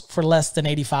house for less than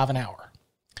 $85 an hour.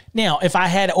 Now, if I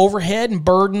had overhead and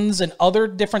burdens and other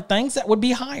different things, that would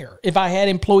be higher. If I had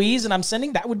employees and I'm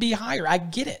sending, that would be higher. I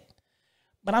get it.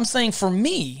 But I'm saying for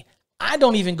me, I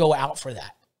don't even go out for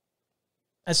that.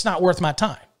 It's not worth my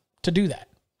time to do that.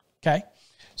 Okay.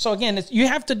 So again, you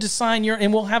have to design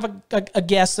and we'll have a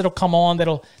guest that'll come on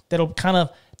that'll kind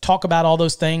of talk about all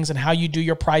those things and how you do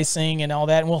your pricing and all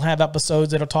that. And we'll have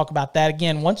episodes that'll talk about that.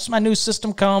 Again, once my new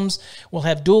system comes, we'll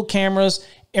have dual cameras.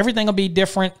 Everything will be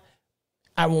different.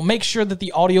 I will make sure that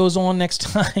the audio is on next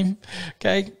time.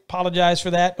 Okay. Apologize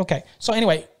for that. Okay. So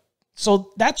anyway,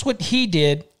 so that's what he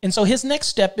did. And so his next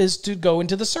step is to go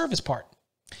into the service part.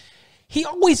 He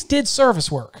always did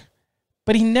service work,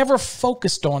 but he never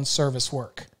focused on service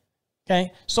work.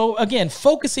 Okay. So again,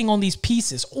 focusing on these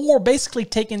pieces, or basically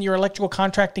taking your electrical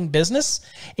contracting business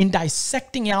and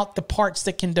dissecting out the parts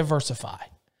that can diversify.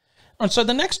 And so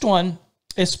the next one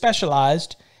is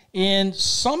specialized in.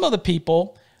 Some of the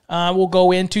people will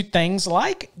go into things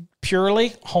like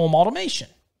purely home automation.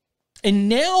 And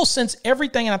now, since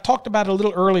everything, and I talked about it a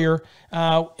little earlier,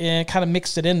 and kind of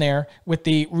mixed it in there with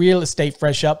the real estate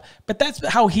fresh up, but that's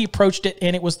how he approached it.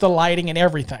 And it was the lighting and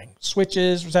everything,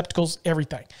 switches, receptacles,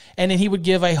 everything. And then he would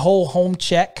give a whole home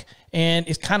check, and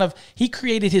it's kind of, he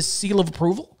created his seal of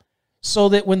approval so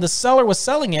that when the seller was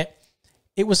selling it,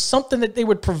 it was something that they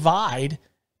would provide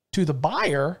to the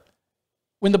buyer.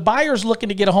 When the buyer's looking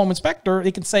to get a home inspector,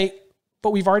 they can say,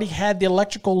 but we've already had the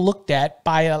electrical looked at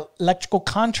by an electrical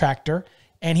contractor,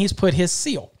 and he's put his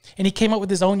seal. And he came up with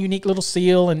his own unique little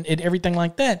seal and everything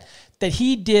like that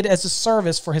he did as a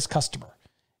service for his customer.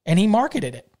 And he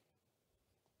marketed it.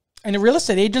 And the real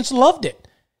estate agents loved it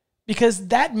because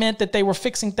that meant that they were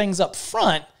fixing things up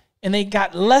front and they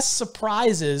got less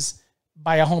surprises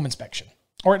by a home inspection.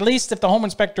 Or at least if the home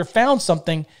inspector found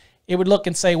something, it would look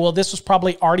and say, well, this was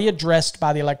probably already addressed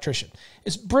by the electrician.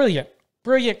 It's brilliant.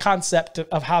 Brilliant concept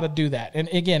of how to do that. And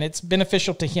again, it's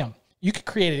beneficial to him. You could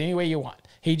create it any way you want.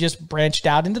 He just branched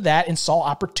out into that and saw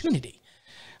opportunity.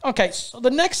 Okay, so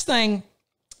the next thing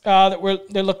that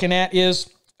they're looking at is,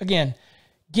 again,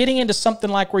 getting into something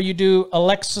like where you do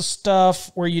Alexa stuff,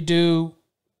 where you do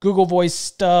Google Voice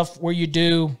stuff, where you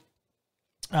do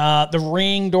the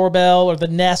Ring doorbell or the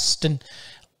Nest and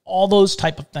all those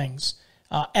type of things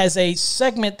as a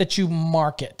segment that you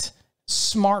market.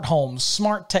 Smart homes,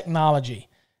 smart technology.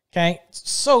 Okay. It's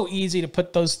so easy to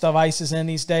put those devices in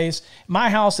these days. My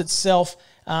house itself,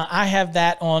 I have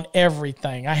that on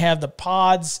everything. I have the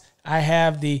pods.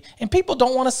 And people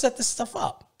don't want to set this stuff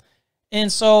up. And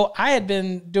so I had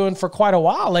been doing for quite a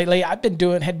while lately. Had been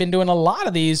doing a lot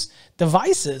of these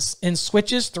devices in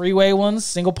switches, three-way ones,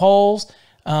 single poles.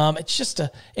 It's just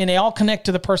and they all connect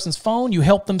to the person's phone. You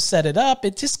help them set it up.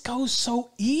 It just goes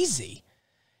so easy.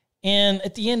 And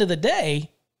at the end of the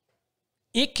day,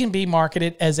 it can be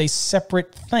marketed as a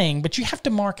separate thing, but you have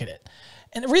to market it.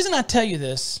 And the reason I tell you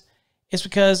this is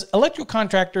because electrical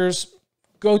contractors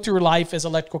go through life as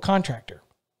electrical contractor.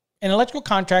 And electrical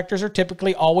contractors are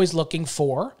typically always looking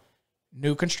for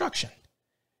new construction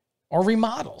or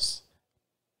remodels.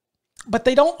 But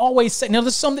they don't always say, now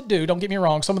there's some that do, don't get me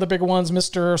wrong. Some of the bigger ones,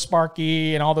 Mr.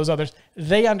 Sparky and all those others,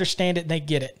 they understand it and they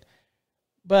get it.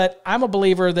 But I'm a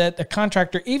believer that a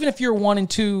contractor, even if you're 1 and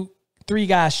 2, 3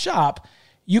 guys shop,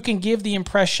 you can give the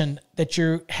impression that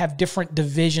you have different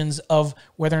divisions of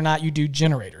whether or not you do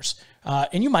generators.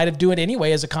 And you might have do it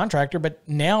anyway as a contractor, but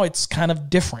now it's kind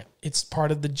of different. It's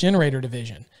part of the generator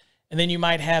division. And then you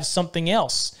might have something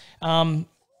else. One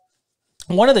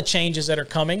of the changes that are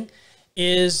coming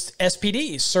is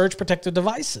SPDs, Surge Protective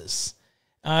Devices,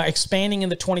 expanding in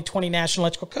the 2020 National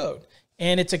Electrical Code.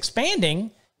 And it's expanding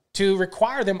to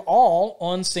require them all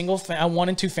on 1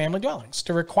 and 2 family dwellings,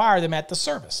 to require them at the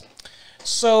service.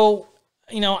 So,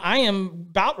 I am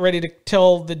about ready to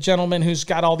tell the gentleman who's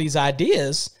got all these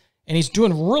ideas and he's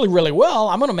doing really, really well.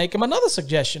 I'm going to make him another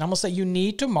suggestion. I'm going to say you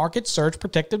need to market surge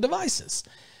protective devices.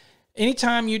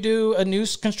 Anytime you do a new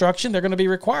construction, they're going to be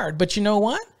required. But you know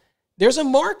what? There's a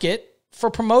market for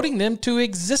promoting them to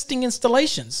existing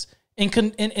installations and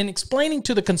explaining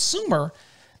to the consumer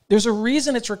there's a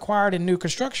reason it's required in new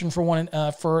construction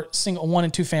for single 1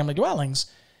 and 2 family dwellings.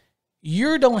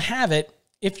 You don't have it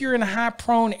if you're in a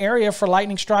high-prone area for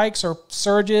lightning strikes or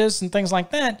surges and things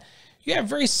like that. You have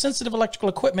very sensitive electrical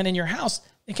equipment in your house.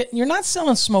 You're not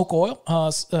selling smoke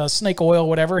oil, snake oil,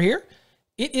 whatever here.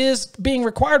 It is being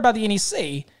required by the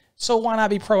NEC, so why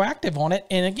not be proactive on it?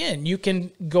 And again, you can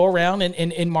go around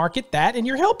and market that, and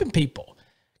you're helping people.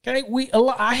 Okay,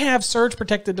 I have surge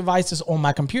protective devices on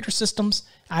my computer systems.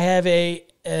 I have a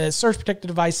a surge protective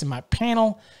device in my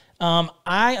panel.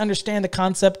 I understand the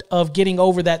concept of getting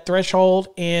over that threshold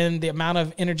and the amount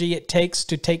of energy it takes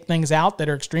to take things out that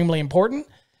are extremely important.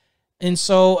 And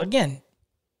so, again,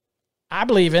 I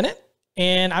believe in it,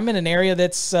 and I'm in an area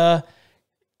that's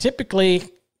typically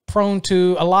prone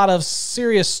to a lot of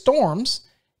serious storms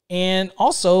and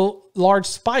also large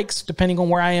spikes depending on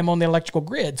where I am on the electrical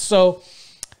grid. So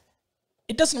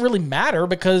it doesn't really matter,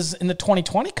 because in the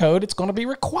 2020 code, it's going to be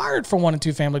required for 1 and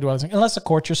 2 family dwellings, unless, of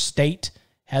course, your state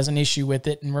has an issue with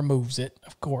it and removes it.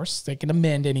 Of course, they can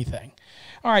amend anything.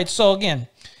 All right, so again,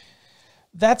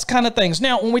 that's kind of things.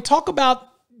 Now, when we talk about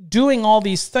doing all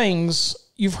these things,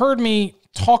 you've heard me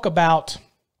talk about,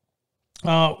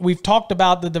 we've talked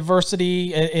about the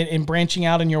diversity and branching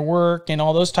out in your work and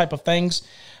all those type of things.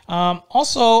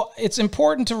 Also, it's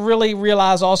important to really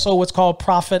realize also what's called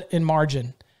profit and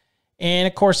margin. And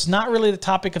of course, not really the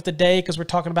topic of the day, because we're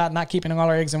talking about not keeping all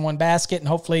our eggs in one basket. And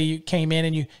hopefully you came in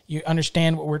and you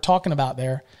understand what we're talking about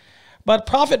there. But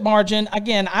profit margin,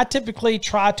 again, I typically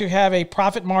try to have a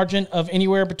profit margin of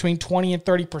anywhere between 20 and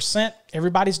 30%.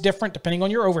 Everybody's different depending on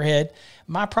your overhead.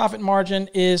 My profit margin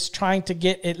is trying to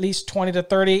get at least 20 to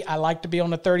 30. I like to be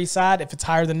on the 30 side. If it's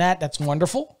higher than that, that's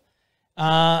wonderful.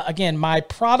 Again, my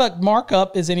product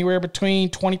markup is anywhere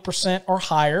between 20% or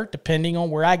higher, depending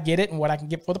on where I get it and what I can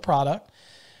get for the product.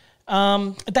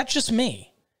 That's just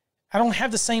me. I don't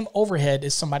have the same overhead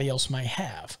as somebody else might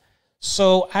have.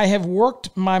 So I have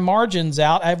worked my margins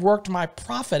out. I've worked my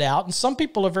profit out. And some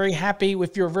people are very happy,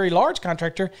 if you're a very large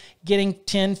contractor, getting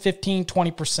 10, 15,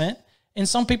 20%. And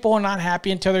some people are not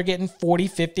happy until they're getting 40,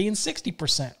 50, and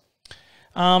 60%.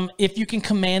 If you can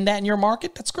command that in your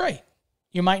market, that's great.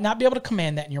 You might not be able to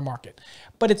command that in your market,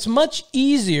 but it's much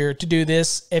easier to do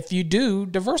this if you do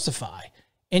diversify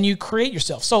and you create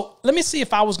yourself. So let me see,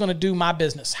 if I was going to do my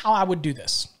business, how I would do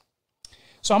this.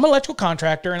 So I'm an electrical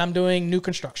contractor and I'm doing new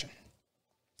construction.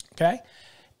 Okay.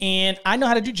 And I know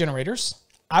how to do generators.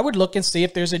 I would look and see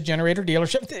if there's a generator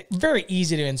dealership. Very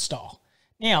easy to install.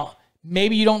 Now,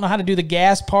 maybe you don't know how to do the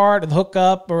gas part or the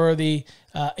hookup or the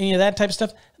any of that type of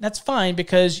stuff. That's fine,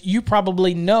 because you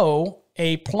probably know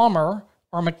a plumber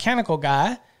or mechanical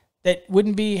guy that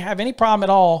wouldn't have any problem at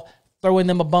all throwing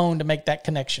them a bone to make that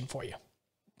connection for you.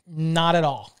 Not at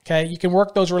all. Okay. You can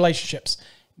work those relationships.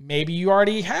 Maybe you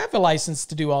already have a license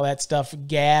to do all that stuff,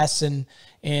 gas and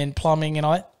plumbing and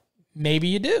all that. Maybe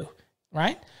you do,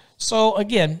 right? So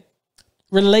again,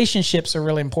 relationships are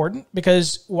really important,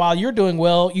 because while you're doing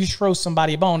well, you throw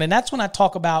somebody a bone. And that's when I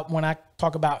talk about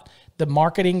the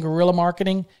marketing, guerrilla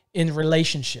marketing in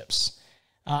relationships.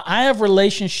 I have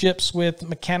relationships with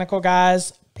mechanical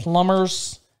guys,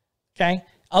 plumbers, okay,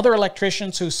 other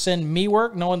electricians who send me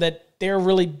work knowing that they're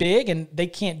really big and they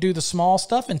can't do the small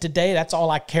stuff. And today, that's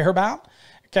all I care about.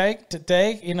 Okay,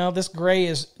 today, this gray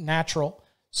is natural.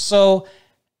 So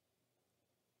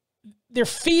they're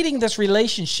feeding this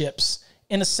relationships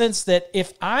in a sense that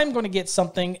if I'm going to get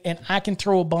something and I can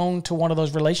throw a bone to one of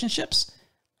those relationships,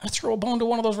 I throw a bone to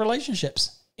one of those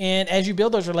relationships. And as you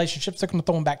build those relationships, they're going to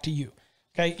throw them back to you.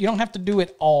 Okay, you don't have to do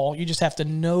it all. You just have to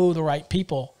know the right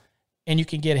people, and you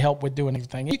can get help with doing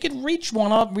everything. You can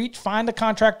find a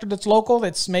contractor that's local,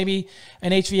 that's maybe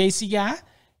an HVAC guy,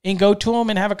 and go to them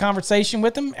and have a conversation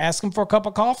with them. Ask them for a cup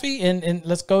of coffee, and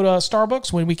let's go to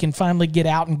Starbucks when we can finally get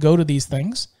out and go to these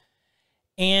things.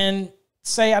 And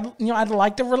say, I'd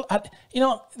like to.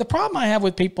 The problem I have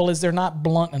with people is they're not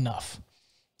blunt enough.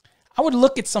 I would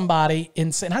look at somebody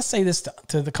and say, and I say this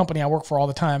to the company I work for all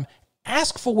the time.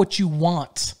 Ask for what you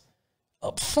want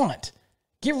up front.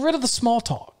 Get rid of the small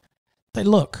talk. Say,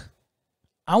 look,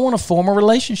 I want to form a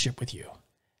relationship with you.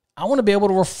 I want to be able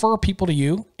to refer people to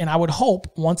you. And I would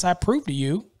hope once I prove to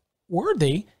you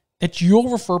worthy that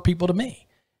you'll refer people to me.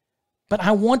 But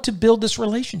I want to build this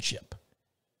relationship.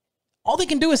 All they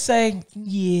can do is say,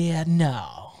 yeah,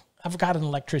 no, I've got an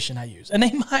electrician I use. And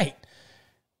they might.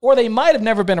 Or they might have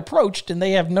never been approached and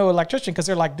they have no electrician because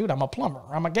they're like, dude, I'm a plumber.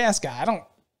 I'm a gas guy. I don't.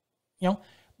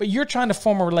 But you're trying to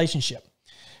form a relationship.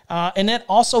 And that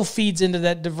also feeds into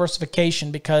that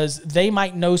diversification, because they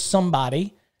might know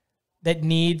somebody that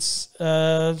needs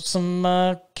some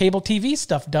cable TV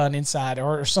stuff done inside,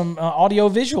 or some audio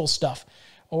visual stuff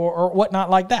or whatnot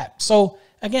like that. So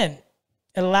again,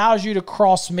 it allows you to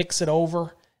cross mix it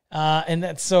over. And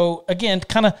that's, so again,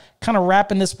 kind of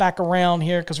wrapping this back around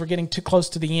here, because we're getting too close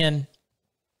to the end,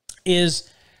 is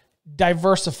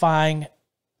diversifying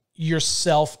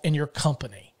yourself and your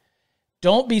company.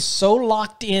 Don't be so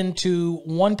locked into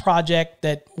one project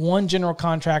that one general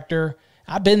contractor,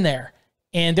 I've been there,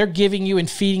 and they're giving you and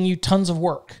feeding you tons of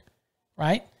work,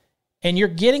 right? And you're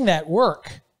getting that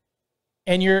work,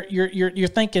 and you're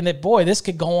thinking that, boy, this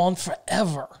could go on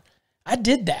forever. I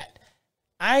did that.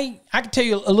 I can tell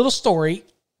you a little story.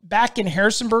 Back in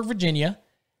Harrisonburg, Virginia,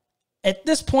 at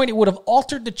this point, it would have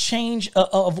altered the change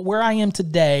of where I am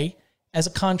today as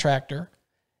a contractor,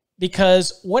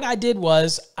 because what I did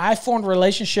was I formed a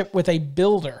relationship with a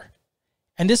builder,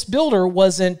 and this builder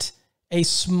wasn't a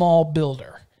small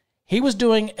builder. He was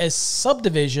doing a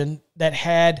subdivision that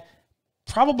had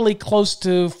probably close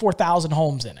to 4,000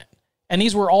 homes in it, and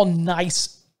these were all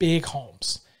nice, big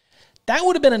homes. That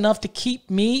would have been enough to keep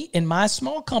me and my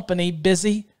small company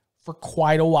busy for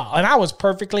quite a while, and I was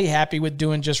perfectly happy with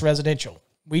doing just residential.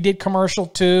 We did commercial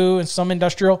too, and some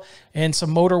industrial, and some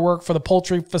motor work for the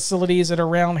poultry facilities that are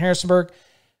around Harrisonburg.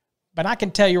 But I can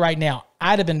tell you right now,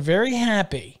 I'd have been very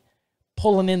happy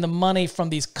pulling in the money from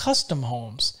these custom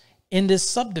homes in this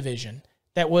subdivision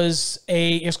that was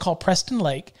it's called Preston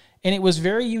Lake, and it was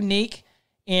very unique.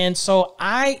 And so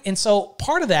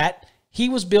part of that, he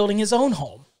was building his own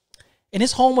home, and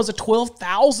his home was a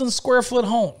 12,000 square foot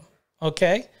home.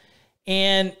 Okay.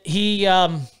 And he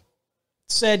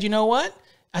said, you know what?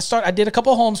 I did a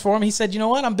couple of homes for him. He said, you know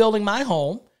what? I'm building my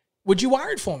home. Would you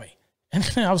wire it for me? And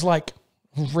I was like,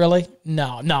 really?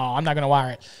 No, I'm not going to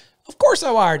wire it. Of course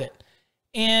I wired it.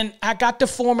 And I got to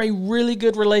form a really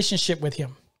good relationship with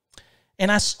him. And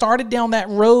I started down that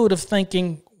road of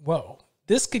thinking, whoa,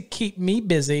 this could keep me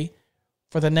busy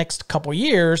for the next couple of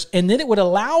years. And then it would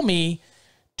allow me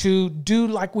to do,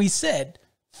 like we said,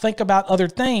 think about other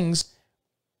things.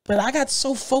 But I got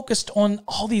so focused on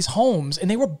all these homes,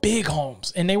 and they were big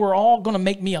homes, and they were all going to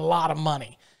make me a lot of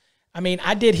money. I mean,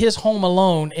 I did his home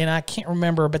alone, and I can't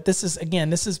remember, but this is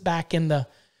back in the,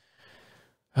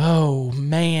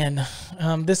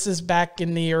 this is back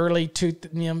in the early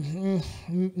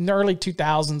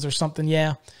 2000s or something,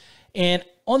 yeah. And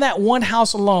on that one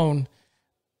house alone,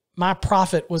 my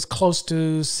profit was close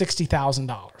to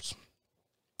 $60,000.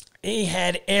 He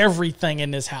had everything in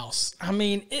this house. I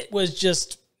mean, it was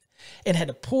just... It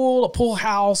had a pool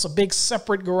house, a big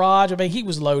separate garage. I mean, he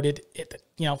was loaded. It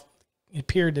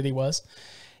appeared that he was.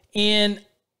 And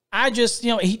I just,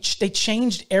 they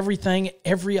changed everything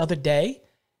every other day.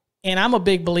 And I'm a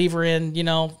big believer in,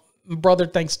 my brother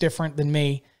thinks different than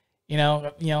me. He's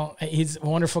a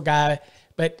wonderful guy.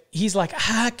 But he's like,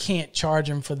 I can't charge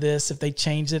him for this if they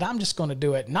change it. I'm just going to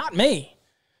do it. Not me.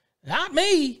 Not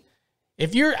me.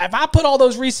 If I put all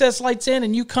those recessed lights in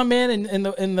and you come in and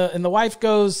the wife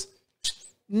goes,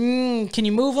 can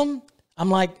you move them? I'm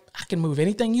like, I can move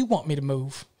anything you want me to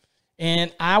move.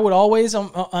 And I would always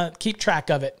keep track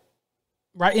of it,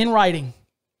 right, in writing.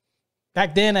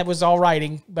 Back then it was all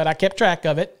writing, but I kept track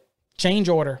of it. Change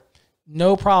order,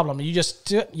 no problem. You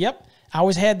just, yep. I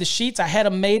always had the sheets. I had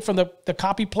them made from the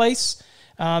copy place.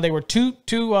 They were two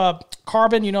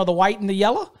carbon, the white and the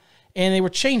yellow, and they were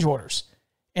change orders.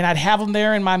 And I'd have them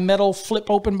there in my metal flip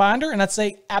open binder, and I'd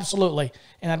say, absolutely.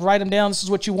 And I'd write them down, this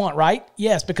is what you want, right?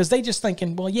 Yes, because they just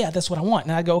thinking, well, yeah, that's what I want.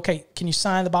 And I'd go, okay, can you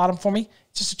sign the bottom for me?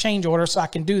 It's just a change order so I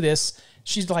can do this.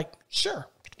 She's like, sure.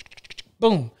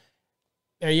 Boom.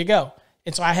 There you go.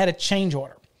 And so I had a change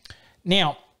order.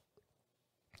 Now,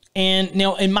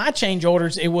 in my change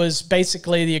orders, it was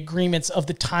basically the agreements of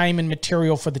the time and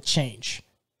material for the change,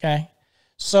 okay?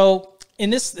 So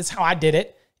this is how I did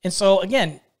it. And so,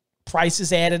 again,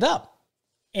 prices added up.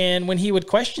 And when he would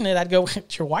question it, I'd go,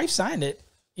 your wife signed it.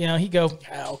 He'd go,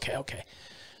 okay.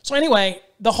 So anyway,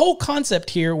 the whole concept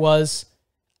here was,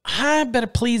 I better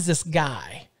please this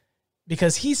guy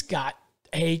because he's got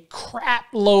a crap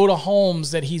load of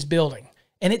homes that he's building.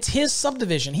 And it's his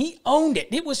subdivision. He owned it.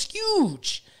 It was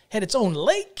huge. Had its own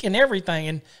lake and everything.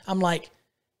 And I'm like,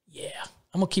 yeah,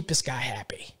 I'm going to keep this guy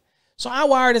happy. So I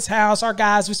wired his house.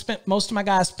 Most of my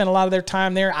guys spent a lot of their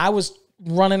time there. I was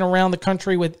running around the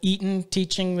country with Eaton,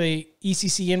 teaching the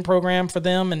ECCN program for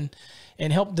them and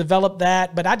help develop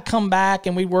that. But I'd come back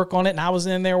and we'd work on it, and I was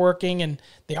in there working, and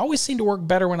they always seemed to work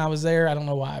better when I was there. I don't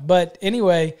know why. But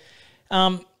anyway,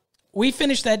 we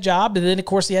finished that job, and then, of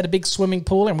course, he had a big swimming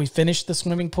pool, and we finished the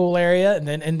swimming pool area. And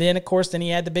then of course, he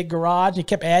had the big garage, and he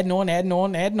kept adding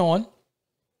on.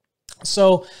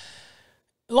 So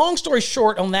long story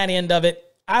short, on that end of it,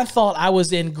 I thought I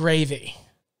was in gravy,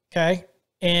 okay?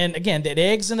 And again, that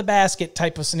eggs in the basket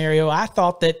type of scenario. I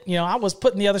thought that, I was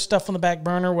putting the other stuff on the back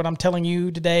burner, what I'm telling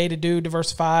you today to do,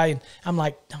 diversify. And I'm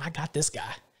like, no, I got this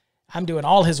guy. I'm doing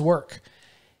all his work.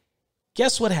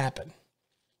 Guess what happened?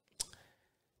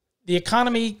 The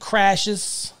economy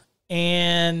crashes,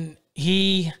 and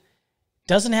he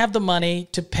doesn't have the money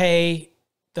to pay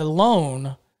the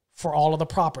loan for all of the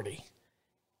property.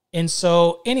 And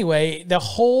so anyway, the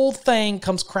whole thing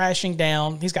comes crashing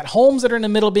down. He's got homes that are in the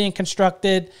middle of being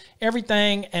constructed,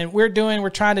 everything. And we're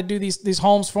trying to do these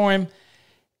homes for him.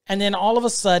 And then all of a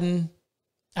sudden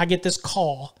I get this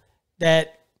call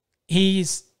that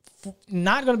he's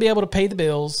not going to be able to pay the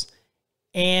bills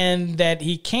and that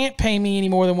he can't pay me any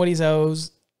more than what he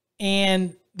owes.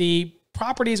 And the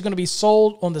property is going to be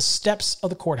sold on the steps of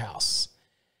the courthouse.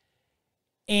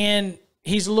 And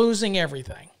he's losing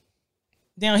everything.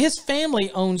 Now, his family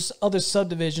owns other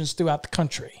subdivisions throughout the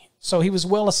country, so he was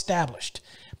well established.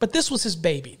 But this was his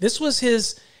baby. This was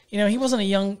his, he wasn't a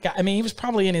young guy. I mean, he was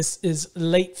probably in his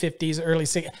late 50s, early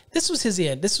 60s. This was his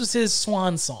end. This was his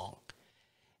swan song.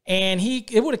 And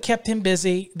it would have kept them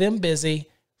busy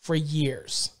for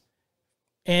years.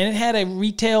 And it had a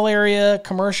retail area,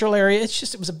 commercial area.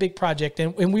 It was a big project,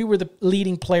 and we were the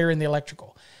leading player in the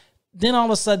electrical. Then all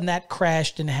of a sudden that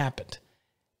crashed and happened.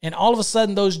 And all of a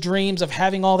sudden, those dreams of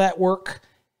having all that work,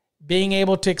 being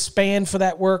able to expand for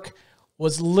that work,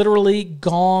 was literally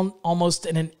gone almost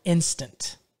in an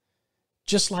instant.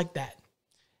 Just like that.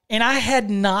 And I had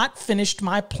not finished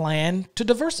my plan to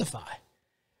diversify.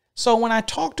 So when I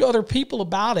talk to other people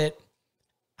about it,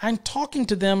 I'm talking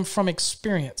to them from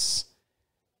experience.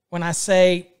 When I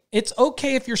say, it's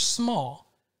okay if you're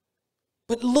small,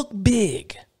 but look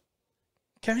big.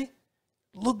 Okay?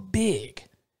 Look big.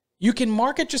 You can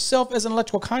market yourself as an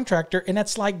electrical contractor, and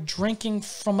that's like drinking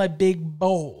from a big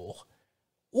bowl.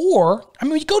 Or,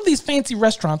 when you go to these fancy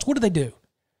restaurants, what do?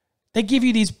 They give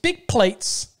you these big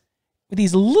plates with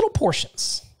these little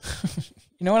portions.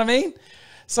 You know what I mean?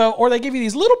 So, or they give you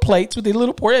these little plates with these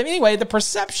little portions. Anyway, the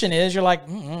perception is you're like,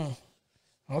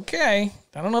 okay,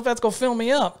 I don't know if that's going to fill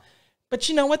me up. But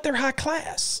you know what? They're high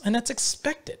class, and that's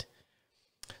expected.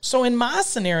 So in my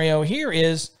scenario here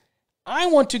is, I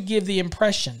want to give the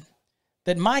impression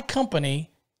that my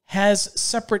company has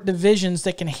separate divisions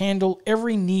that can handle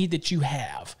every need that you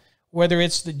have, whether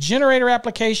it's the generator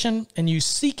application and you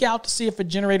seek out to see if a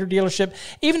generator dealership,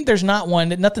 even if there's not one,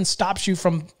 that nothing stops you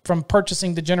from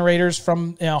purchasing the generators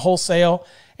from wholesale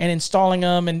and installing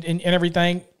them and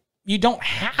everything. You don't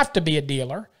have to be a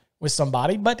dealer with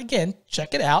somebody, but again,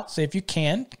 check it out. See if you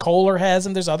can. Kohler has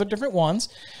them. There's other different ones.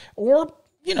 Or,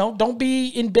 don't be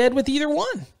in bed with either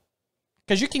one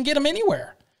because you can get them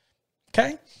anywhere.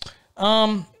 Okay.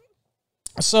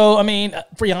 So, to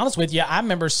be honest with you, I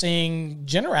remember seeing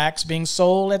Generacs being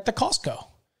sold at the Costco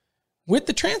with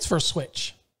the transfer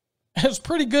switch. It was a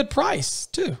pretty good price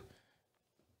too.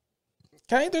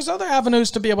 Okay. There's other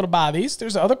avenues to be able to buy these.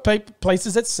 There's other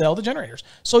places that sell the generators.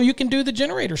 So you can do the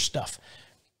generator stuff.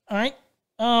 All right.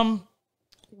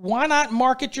 Why not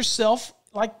market yourself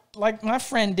like my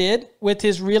friend did with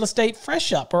his real estate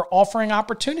fresh up, or offering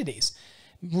opportunities,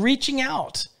 reaching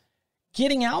out,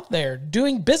 getting out there,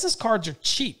 doing business cards are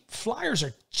cheap. Flyers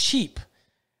are cheap.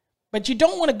 But you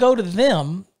don't want to go to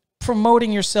them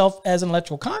promoting yourself as an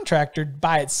electrical contractor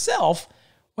by itself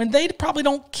when they probably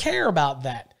don't care about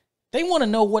that. They want to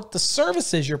know what the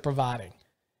service is you're providing.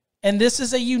 And this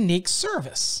is a unique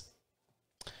service.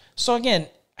 So again,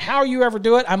 how you ever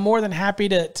do it, I'm more than happy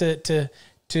to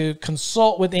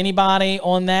consult with anybody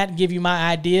on that, give you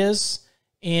my ideas,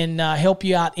 and help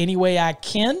you out any way I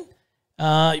can.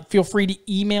 Feel free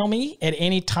to email me at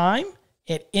any time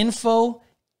at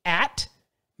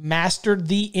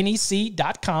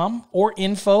info@masterthenec.com or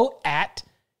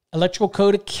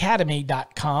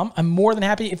info@electricalcodeacademy.com. I'm more than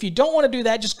happy. If you don't want to do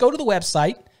that, just go to the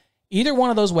website, either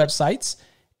one of those websites,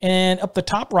 and up the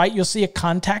top right, you'll see a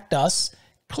contact us.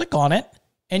 Click on it,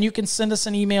 and you can send us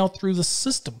an email through the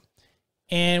system.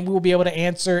 And we will be able to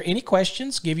answer any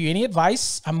questions, give you any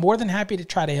advice. I'm more than happy to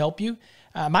try to help you.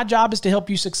 My job is to help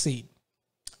you succeed.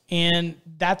 And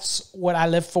that's what I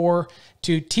live for,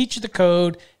 to teach you the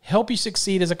code, help you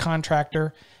succeed as a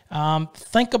contractor.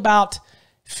 Think about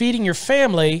feeding your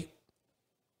family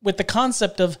with the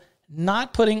concept of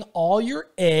not putting all your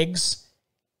eggs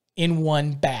in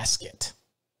one basket.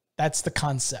 That's the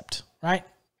concept, right?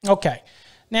 Okay.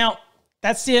 Now,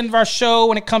 that's the end of our show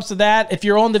when it comes to that. If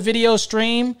you're on the video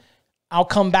stream, I'll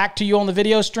come back to you on the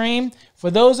video stream.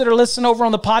 For those that are listening over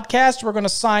on the podcast, we're going to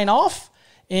sign off.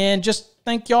 And just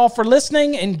thank y'all for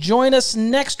listening, and join us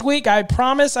next week. I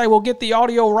promise I will get the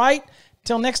audio right.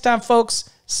 Till next time, folks,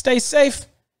 stay safe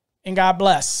and God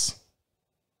bless.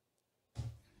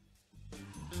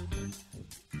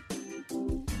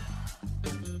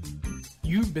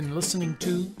 You've been listening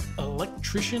to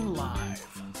Electrician Live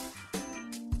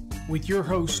with your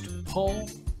host, Paul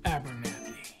Abern.